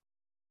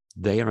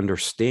 They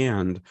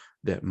understand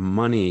that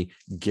money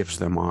gives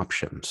them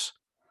options.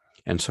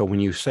 And so when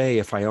you say,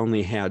 if I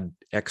only had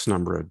X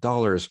number of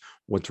dollars,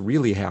 what's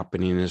really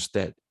happening is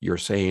that you're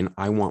saying,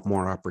 I want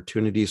more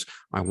opportunities,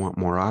 I want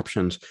more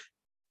options.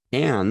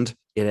 And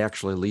it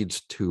actually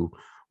leads to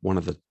one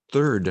of the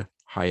third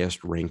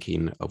highest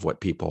ranking of what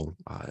people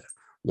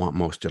want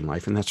most in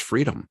life, and that's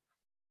freedom.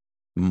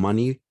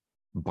 Money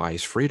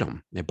buys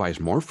freedom. It buys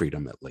more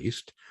freedom, at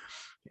least.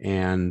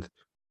 And,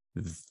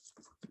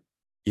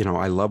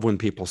 I love when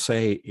people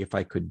say, if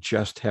I could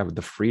just have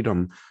the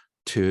freedom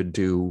to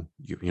do,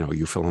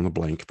 you fill in the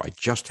blank. If I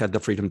just had the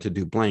freedom to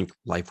do blank,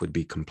 life would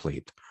be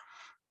complete.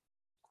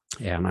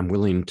 And I'm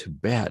willing to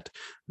bet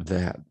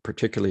that,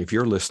 particularly if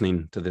you're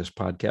listening to this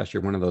podcast,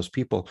 you're one of those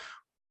people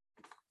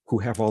who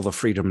have all the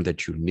freedom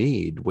that you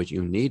need. What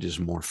you need is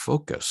more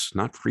focus,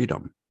 not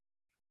freedom.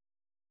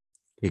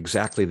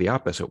 Exactly the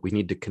opposite. We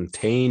need to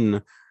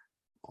contain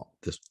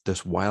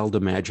this wild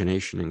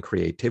imagination and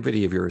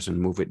creativity of yours and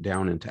move it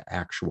down into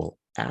actual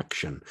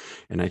action.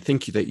 And I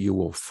think that you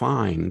will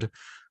find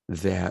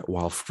that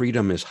while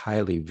freedom is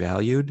highly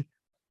valued,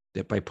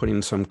 that by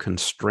putting some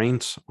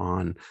constraints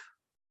on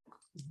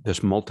this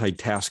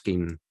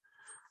multitasking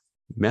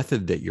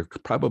method that you're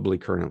probably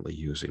currently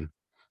using,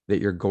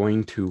 that you're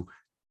going to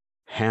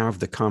have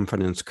the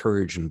confidence,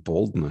 courage, and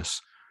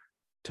boldness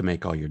to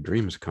make all your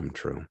dreams come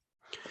true.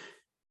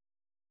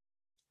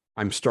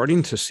 I'm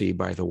starting to see,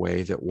 by the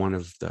way, that one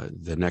of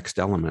the next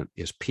element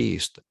is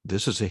peace.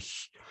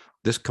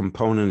 This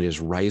component is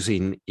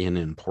rising in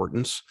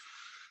importance,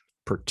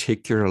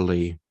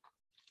 particularly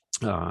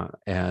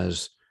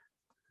as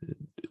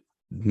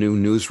new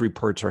news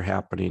reports are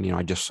happening.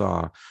 I just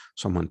saw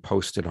someone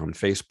posted on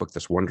Facebook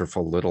this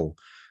wonderful little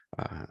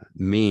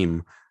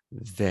meme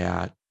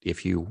that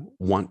if you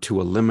want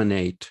to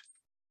eliminate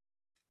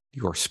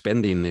your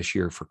spending this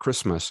year for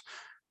Christmas,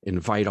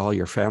 invite all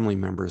your family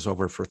members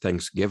over for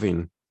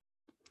Thanksgiving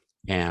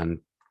and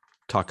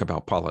talk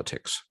about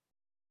politics.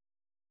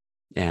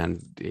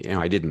 And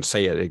I didn't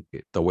say it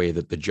the way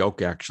that the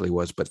joke actually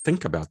was, but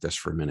think about this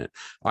for a minute.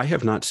 I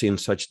have not seen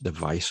such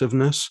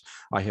divisiveness.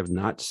 I have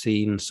not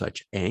seen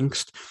such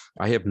angst.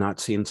 I have not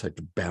seen such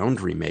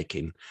boundary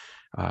making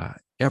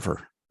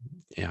ever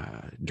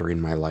during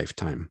my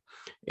lifetime.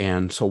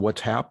 And so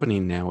what's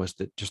happening now is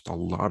that just a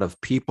lot of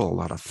people, a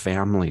lot of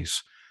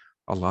families,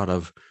 a lot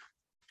of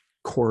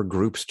core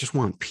groups just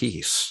want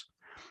peace.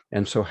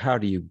 And so how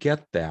do you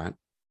get that?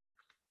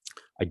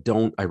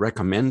 I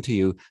recommend to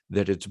you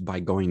that it's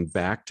by going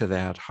back to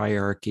that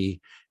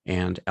hierarchy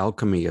and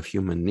alchemy of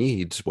human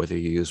needs, whether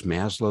you use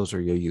Maslow's or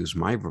you use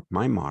my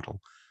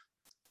model.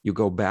 You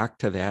go back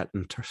to that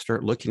and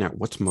start looking at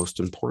what's most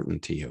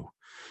important to you.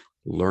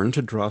 Learn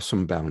to draw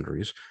some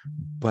boundaries,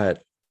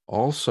 but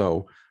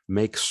also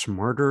make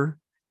smarter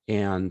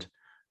and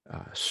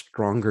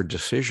stronger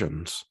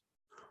decisions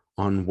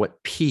on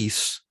what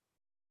peace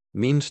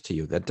means to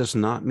you. That does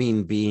not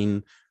mean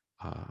being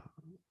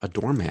a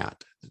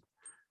doormat.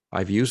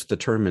 I've used the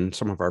term in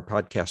some of our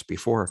podcasts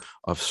before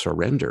of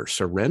surrender.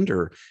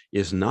 Surrender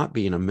is not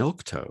being a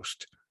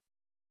milquetoast.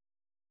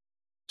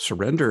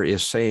 Surrender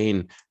is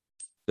saying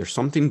there's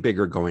something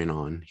bigger going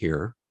on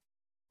here,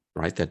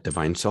 right? That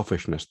divine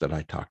selfishness that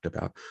I talked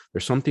about.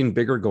 There's something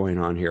bigger going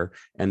on here,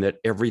 and that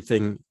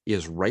everything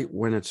is right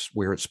when it's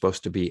where it's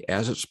supposed to be,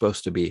 as it's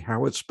supposed to be,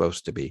 how it's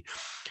supposed to be.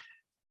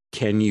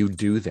 Can you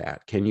do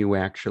that? Can you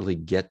actually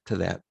get to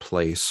that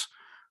place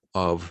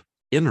of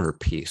inner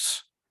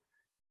peace?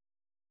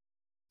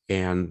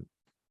 And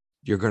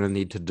you're going to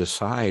need to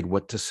decide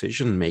what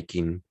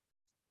decision-making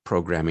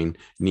programming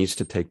needs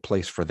to take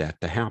place for that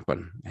to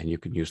happen. And you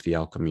can use the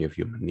alchemy of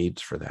human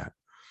needs for that.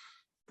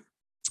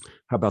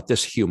 How about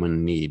this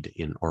human need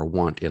or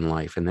want in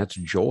life? And that's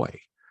joy.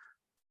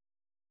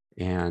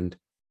 And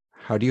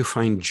how do you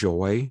find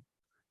joy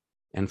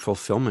and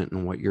fulfillment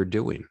in what you're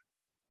doing?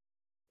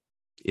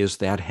 Is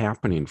that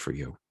happening for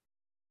you?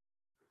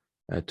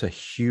 It's a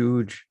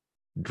huge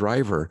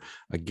driver.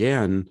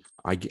 Again,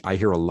 I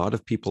hear a lot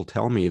of people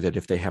tell me that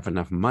if they have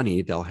enough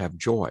money, they'll have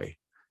joy.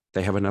 If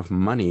they have enough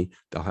money,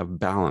 they'll have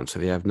balance.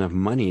 If they have enough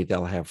money,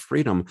 they'll have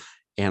freedom.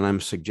 And I'm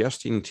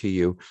suggesting to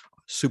you,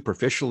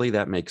 superficially,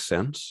 that makes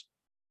sense.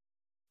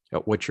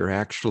 But what you're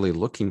actually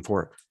looking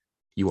for,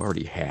 you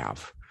already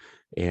have.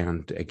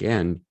 And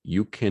again,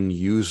 you can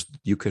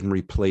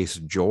replace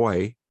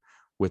joy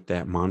with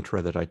that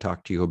mantra that I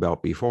talked to you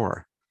about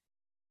before.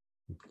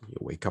 You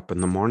wake up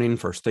in the morning,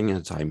 first thing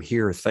is, I'm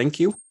here, thank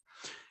you.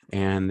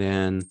 And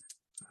then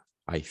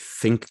I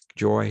think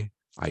joy,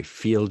 I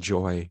feel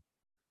joy,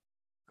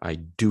 I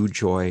do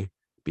joy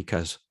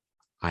because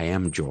I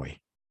am joy.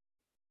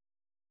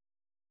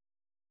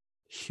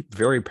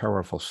 Very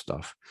powerful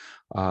stuff.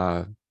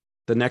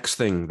 The next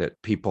thing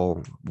that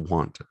people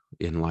want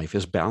in life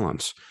is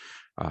balance.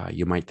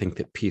 You might think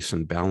that peace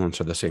and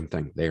balance are the same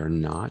thing. They are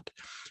not.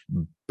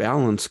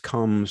 Balance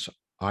comes,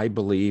 I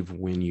believe,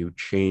 when you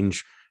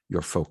change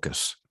your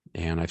focus.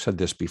 And I've said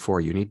this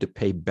before, you need to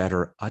pay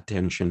better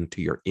attention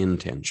to your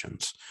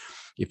intentions.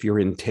 If you're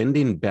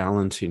intending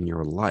balance in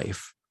your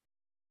life,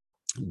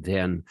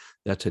 then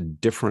that's a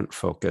different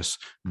focus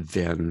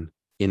than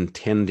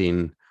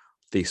intending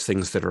these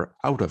things that are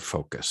out of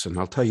focus. And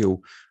I'll tell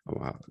you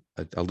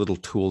a little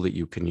tool that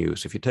you can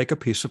use. If you take a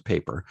piece of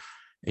paper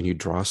and you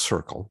draw a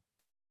circle,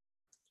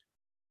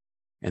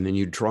 and then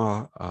you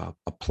draw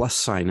a plus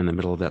sign in the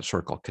middle of that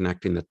circle,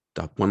 connecting the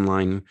one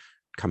line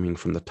coming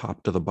from the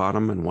top to the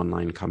bottom and one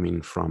line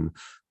coming from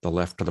the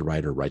left to the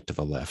right or right to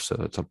the left. So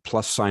it's a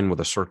plus sign with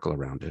a circle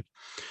around it.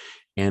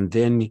 And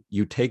then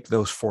you take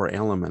those 4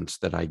 elements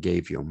that I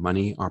gave you,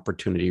 money,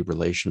 opportunity,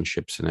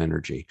 relationships, and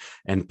energy,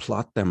 and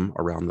plot them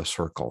around the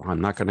circle.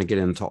 I'm not going to get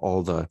into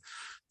all the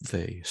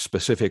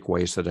specific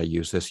ways that I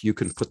use this. You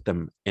can put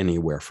them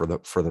anywhere for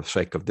the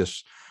sake of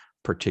this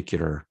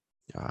particular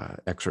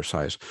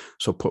exercise.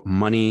 So put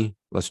money,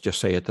 let's just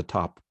say at the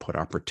top, put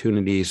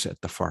opportunities at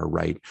the far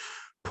right,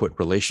 put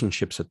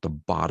relationships at the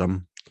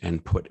bottom,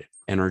 and put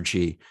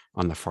energy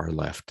on the far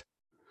left.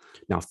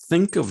 Now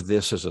think of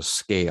this as a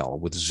scale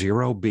with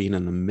 0 being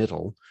in the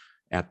middle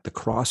at the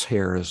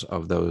crosshairs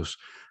of those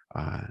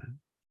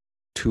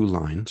 2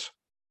 lines.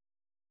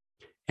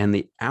 And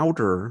the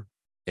outer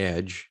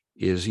edge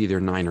is either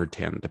 9 or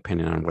 10,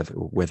 depending on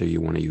whether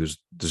you want to use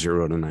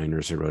 0 to 9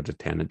 or 0 to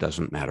 10. It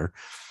doesn't matter.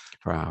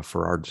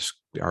 For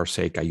our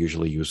sake, I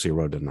usually use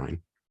 0 to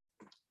 9.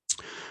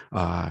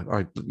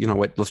 Or you know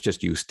what? Let's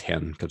just use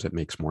 10 because it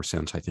makes more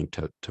sense, I think,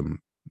 to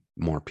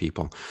more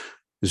people.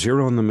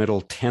 0 in the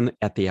middle, 10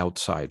 at the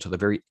outside. So the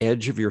very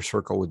edge of your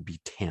circle would be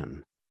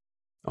 10,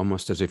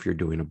 almost as if you're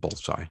doing a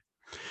bullseye.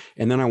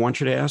 And then I want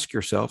you to ask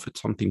yourself,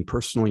 it's something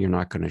personal, you're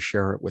not going to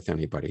share it with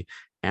anybody.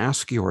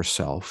 Ask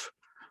yourself,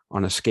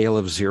 on a scale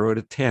of 0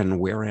 to 10,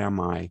 where am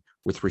I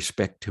with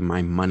respect to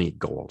my money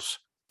goals?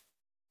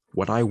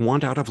 What I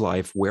want out of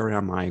life, where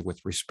am I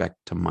with respect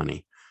to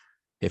money?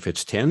 If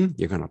it's 10,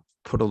 you're going to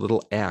put a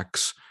little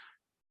X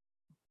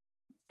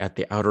at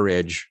the outer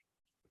edge,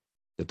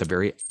 at the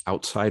very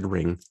outside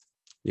ring,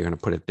 you're going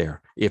to put it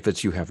there. If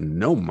it's you have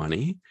no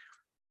money,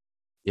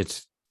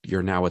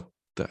 you're now at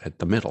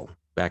the middle,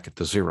 back at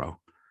the 0.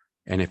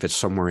 And if it's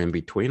somewhere in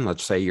between,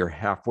 let's say you're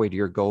halfway to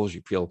your goals,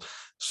 you feel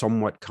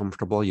somewhat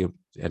comfortable,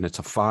 and it's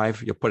a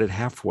 5, you'll put it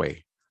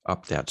halfway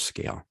up that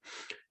scale.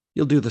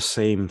 You'll do the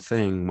same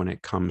thing when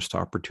it comes to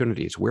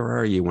opportunities. Where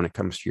are you when it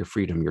comes to your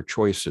freedom, your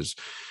choices,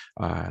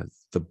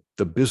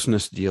 the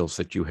business deals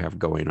that you have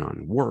going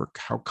on, work?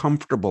 How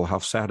comfortable, how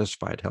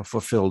satisfied, how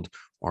fulfilled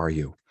are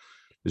you?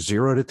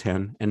 0 to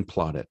 10 and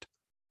plot it.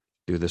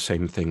 Do the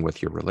same thing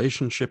with your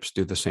relationships.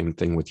 Do the same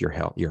thing with your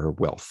health, your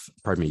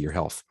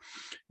health,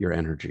 your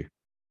energy.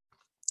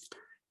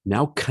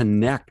 Now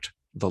connect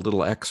the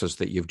little X's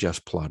that you've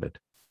just plotted.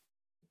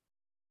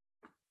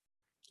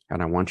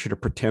 And I want you to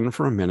pretend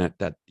for a minute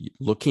that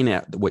looking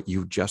at what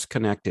you've just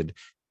connected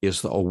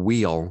is a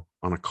wheel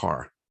on a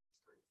car.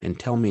 And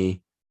tell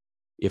me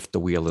if the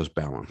wheel is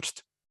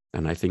balanced.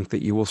 And I think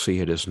that you will see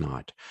it is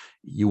not.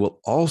 You will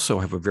also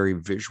have a very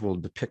visual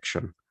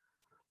depiction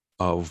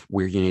of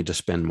where you need to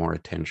spend more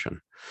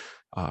attention.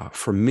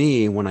 For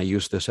me, when I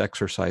use this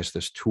exercise,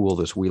 this tool,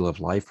 this wheel of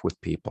life with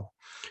people,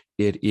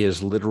 it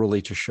is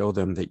literally to show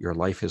them that your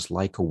life is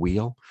like a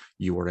wheel.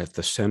 You are at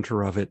the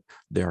center of it.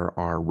 There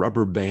are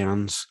rubber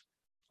bands,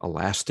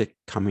 elastic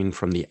coming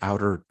from the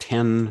outer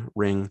 10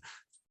 ring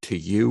to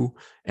you,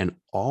 and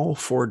all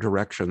 4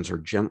 directions are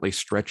gently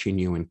stretching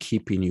you and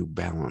keeping you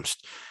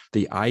balanced.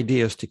 The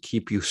idea is to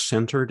keep you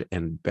centered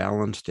and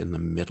balanced in the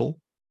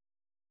middle.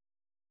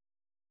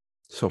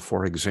 So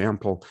for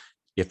example,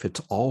 if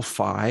it's all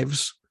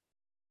 5s,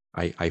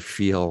 I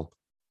feel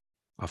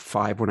a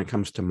 5 when it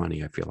comes to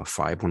money. I feel a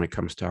 5 when it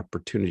comes to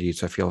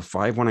opportunities. I feel a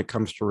 5 when it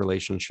comes to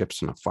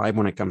relationships, and a 5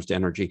 when it comes to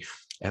energy.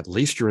 At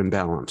least you're in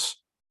balance.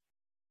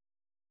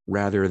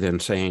 Rather than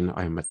saying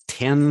I'm a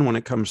 10 when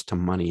it comes to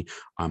money,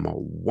 I'm a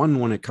 1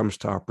 when it comes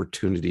to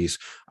opportunities,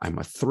 I'm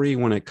a 3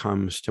 when it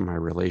comes to my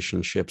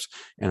relationships,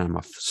 and I'm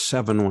a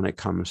 7 when it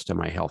comes to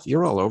my health.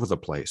 You're all over the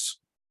place.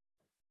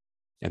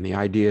 And the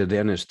idea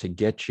then is to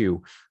get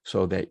you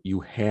so that you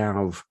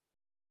have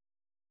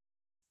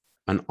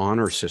an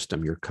honor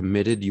system. You're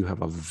committed. You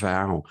have a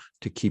vow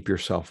to keep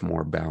yourself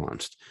more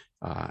balanced.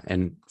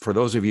 And for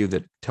those of you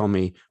that tell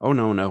me, oh,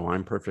 no,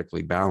 I'm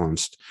perfectly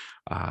balanced.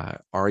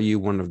 Are you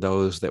one of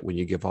those that when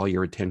you give all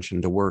your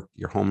attention to work,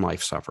 your home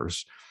life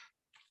suffers?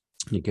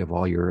 You give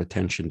all your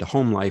attention to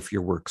home life,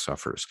 your work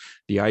suffers.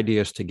 The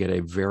idea is to get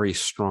a very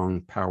strong,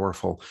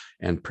 powerful,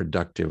 and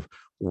productive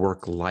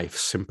work-life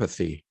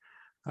symphony,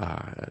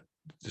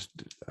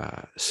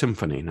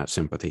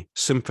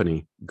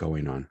 symphony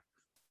going on.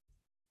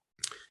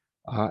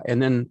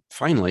 And then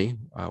finally,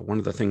 one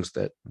of the things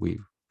that we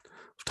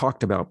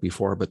talked about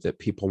before, but that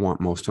people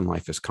want most in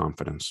life is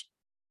confidence.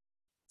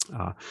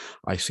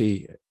 I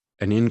see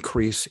an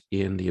increase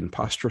in the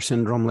imposter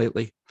syndrome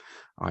lately.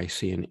 I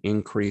see an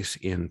increase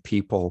in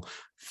people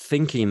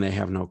thinking they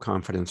have no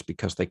confidence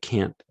because they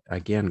can't,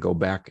 again, go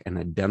back and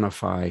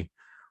identify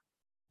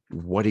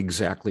what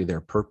exactly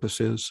their purpose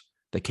is.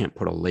 They can't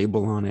put a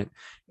label on it.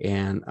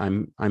 And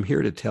I'm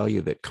here to tell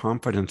you that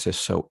confidence is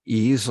so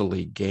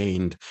easily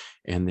gained.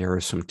 And there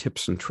are some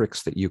tips and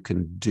tricks that you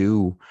can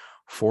do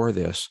for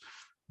this,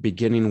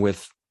 beginning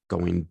with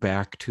going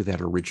back to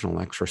that original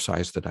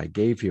exercise that I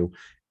gave you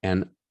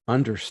and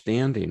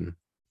understanding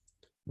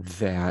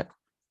that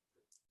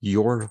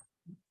your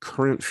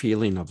current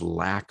feeling of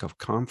lack of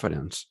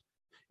confidence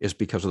is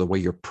because of the way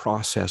you're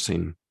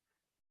processing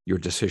your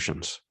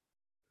decisions.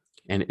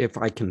 And if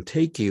I can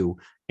take you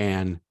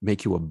and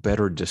make you a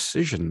better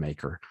decision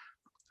maker,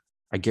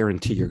 I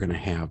guarantee you're going to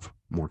have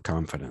more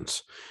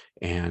confidence.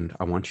 And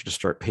I want you to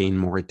start paying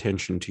more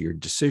attention to your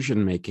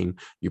decision making.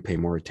 You pay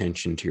more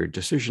attention to your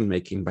decision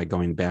making by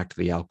going back to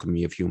the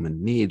alchemy of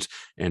human needs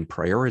and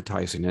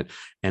prioritizing it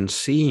and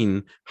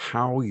seeing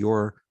how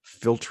you're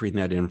filtering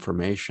that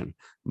information.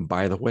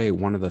 By the way,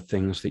 one of the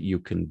things that you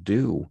can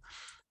do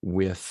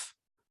with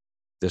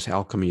this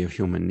alchemy of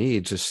human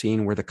needs is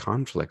seeing where the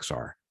conflicts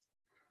are.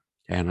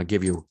 And I'll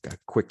give you a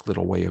quick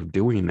little way of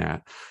doing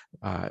that.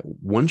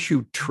 Once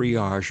you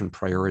triage and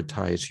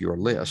prioritize your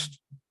list,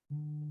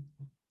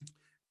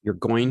 you're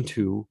going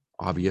to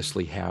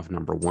obviously have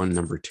number one,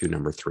 number two,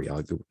 number three.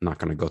 I'm not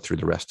going to go through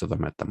the rest of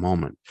them at the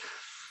moment.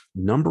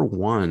 Number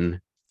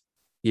one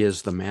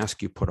is the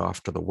mask you put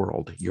off to the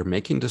world. You're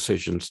making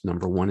decisions.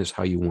 Number one is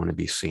how you want to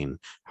be seen,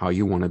 how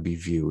you want to be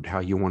viewed, how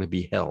you want to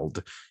be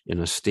held in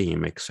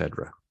esteem,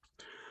 etc.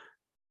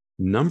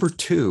 Number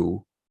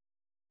two,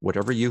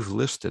 whatever you've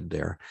listed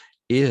there,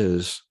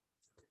 is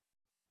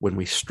when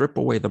we strip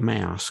away the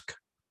mask,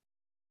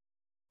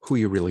 who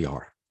you really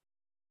are.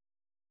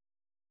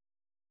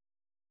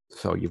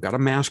 So you've got a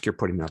mask you're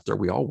putting out there.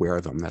 We all wear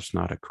them. That's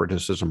not a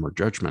criticism or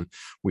judgment.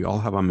 We all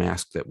have a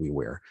mask that we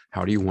wear.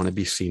 How do you want to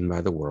be seen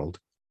by the world?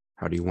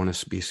 How do you want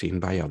to be seen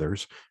by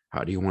others?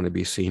 How do you want to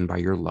be seen by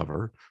your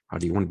lover? How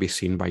do you want to be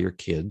seen by your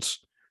kids?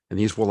 And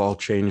these will all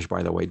change,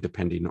 by the way,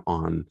 depending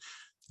on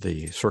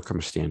the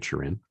circumstance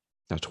you're in.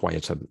 That's why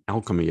it's an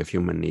alchemy of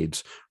human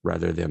needs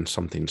rather than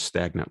something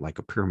stagnant like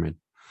a pyramid.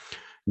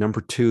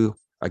 Number two,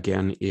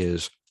 again,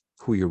 is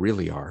who you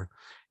really are.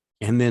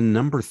 And then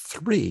number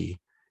three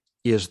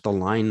is the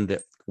line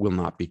that will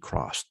not be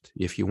crossed.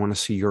 If you want to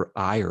see your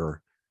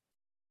ire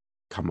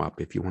come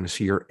up, if you want to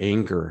see your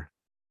anger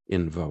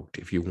invoked,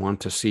 if you want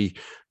to see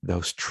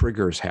those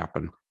triggers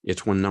happen,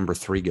 it's when number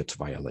three gets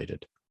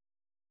violated.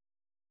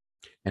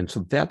 And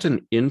so that's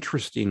an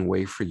interesting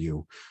way for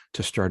you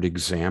to start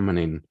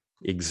examining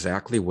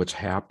exactly what's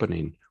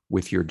happening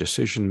with your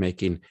decision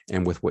making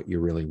and with what you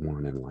really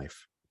want in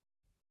life.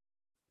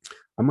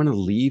 I'm going to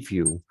leave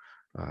you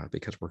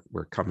because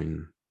we're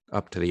coming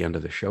up to the end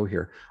of the show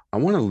here. I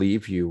want to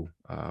leave you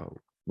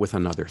with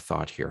another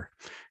thought here,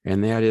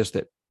 and that is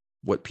that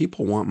what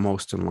people want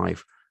most in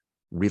life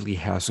really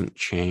hasn't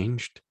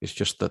changed. It's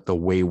just that the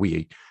way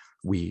we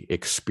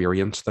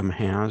experience them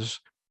has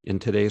in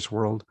today's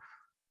world.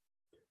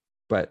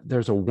 But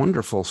there's a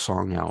wonderful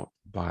song out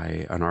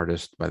by an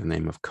artist by the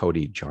name of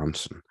Cody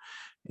Johnson.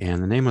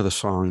 And the name of the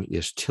song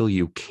is Till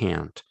You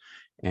Can't.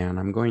 And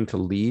I'm going to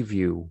leave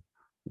you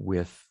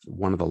with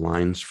one of the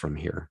lines from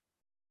here.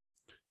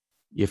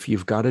 If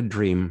you've got a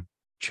dream,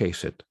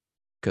 chase it,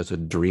 because a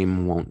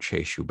dream won't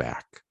chase you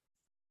back.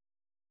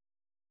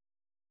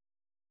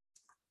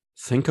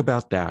 Think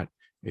about that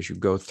as you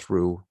go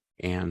through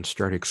and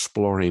start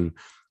exploring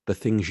the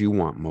things you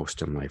want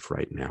most in life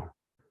right now.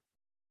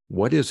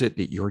 What is it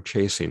that you're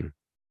chasing?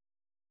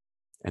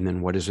 And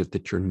then what is it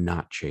that you're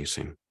not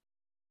chasing?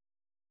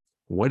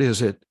 What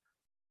is it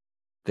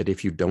that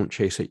if you don't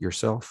chase it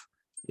yourself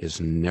is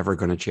never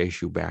going to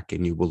chase you back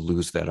and you will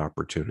lose that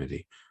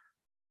opportunity?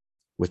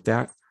 With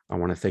that, I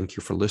want to thank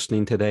you for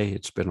listening today.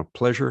 It's been a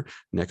pleasure.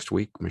 Next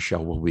week,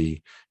 Michelle will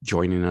be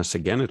joining us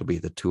again. It'll be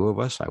the two of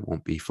us. I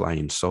won't be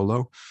flying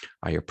solo.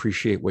 I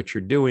appreciate what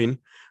you're doing.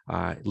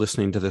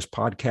 Listening to this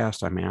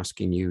podcast, I'm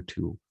asking you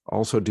to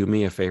also do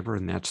me a favor,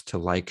 and that's to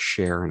like,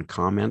 share, and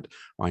comment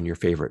on your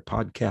favorite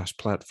podcast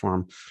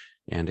platform.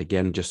 And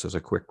again, just as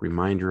a quick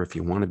reminder, if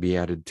you want to be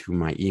added to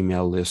my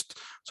email list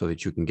so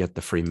that you can get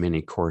the free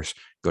mini course,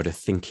 go to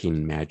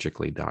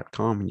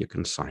thinkingmagically.com and you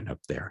can sign up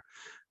there.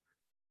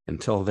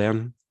 Until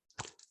then,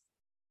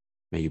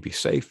 may you be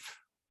safe,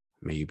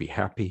 may you be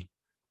happy,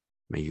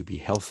 may you be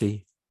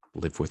healthy,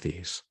 live with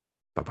ease.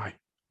 Bye-bye.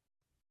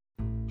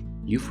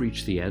 You've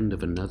reached the end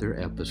of another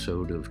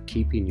episode of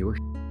Keeping Your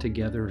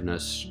Together in a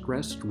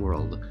Stressed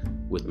World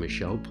with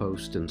Michelle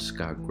Post and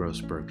Scott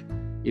Grossberg.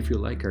 If you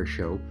like our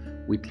show,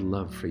 we'd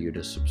love for you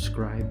to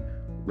subscribe,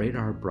 rate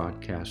our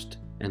broadcast,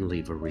 and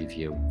leave a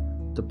review.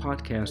 The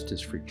podcast is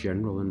for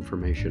general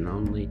information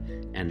only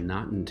and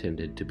not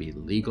intended to be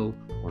legal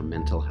or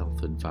mental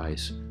health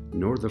advice,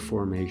 nor the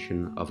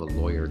formation of a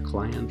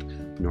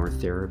lawyer-client nor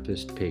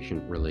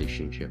therapist-patient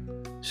relationship.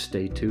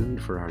 Stay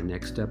tuned for our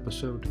next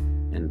episode,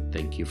 and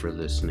thank you for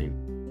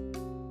listening.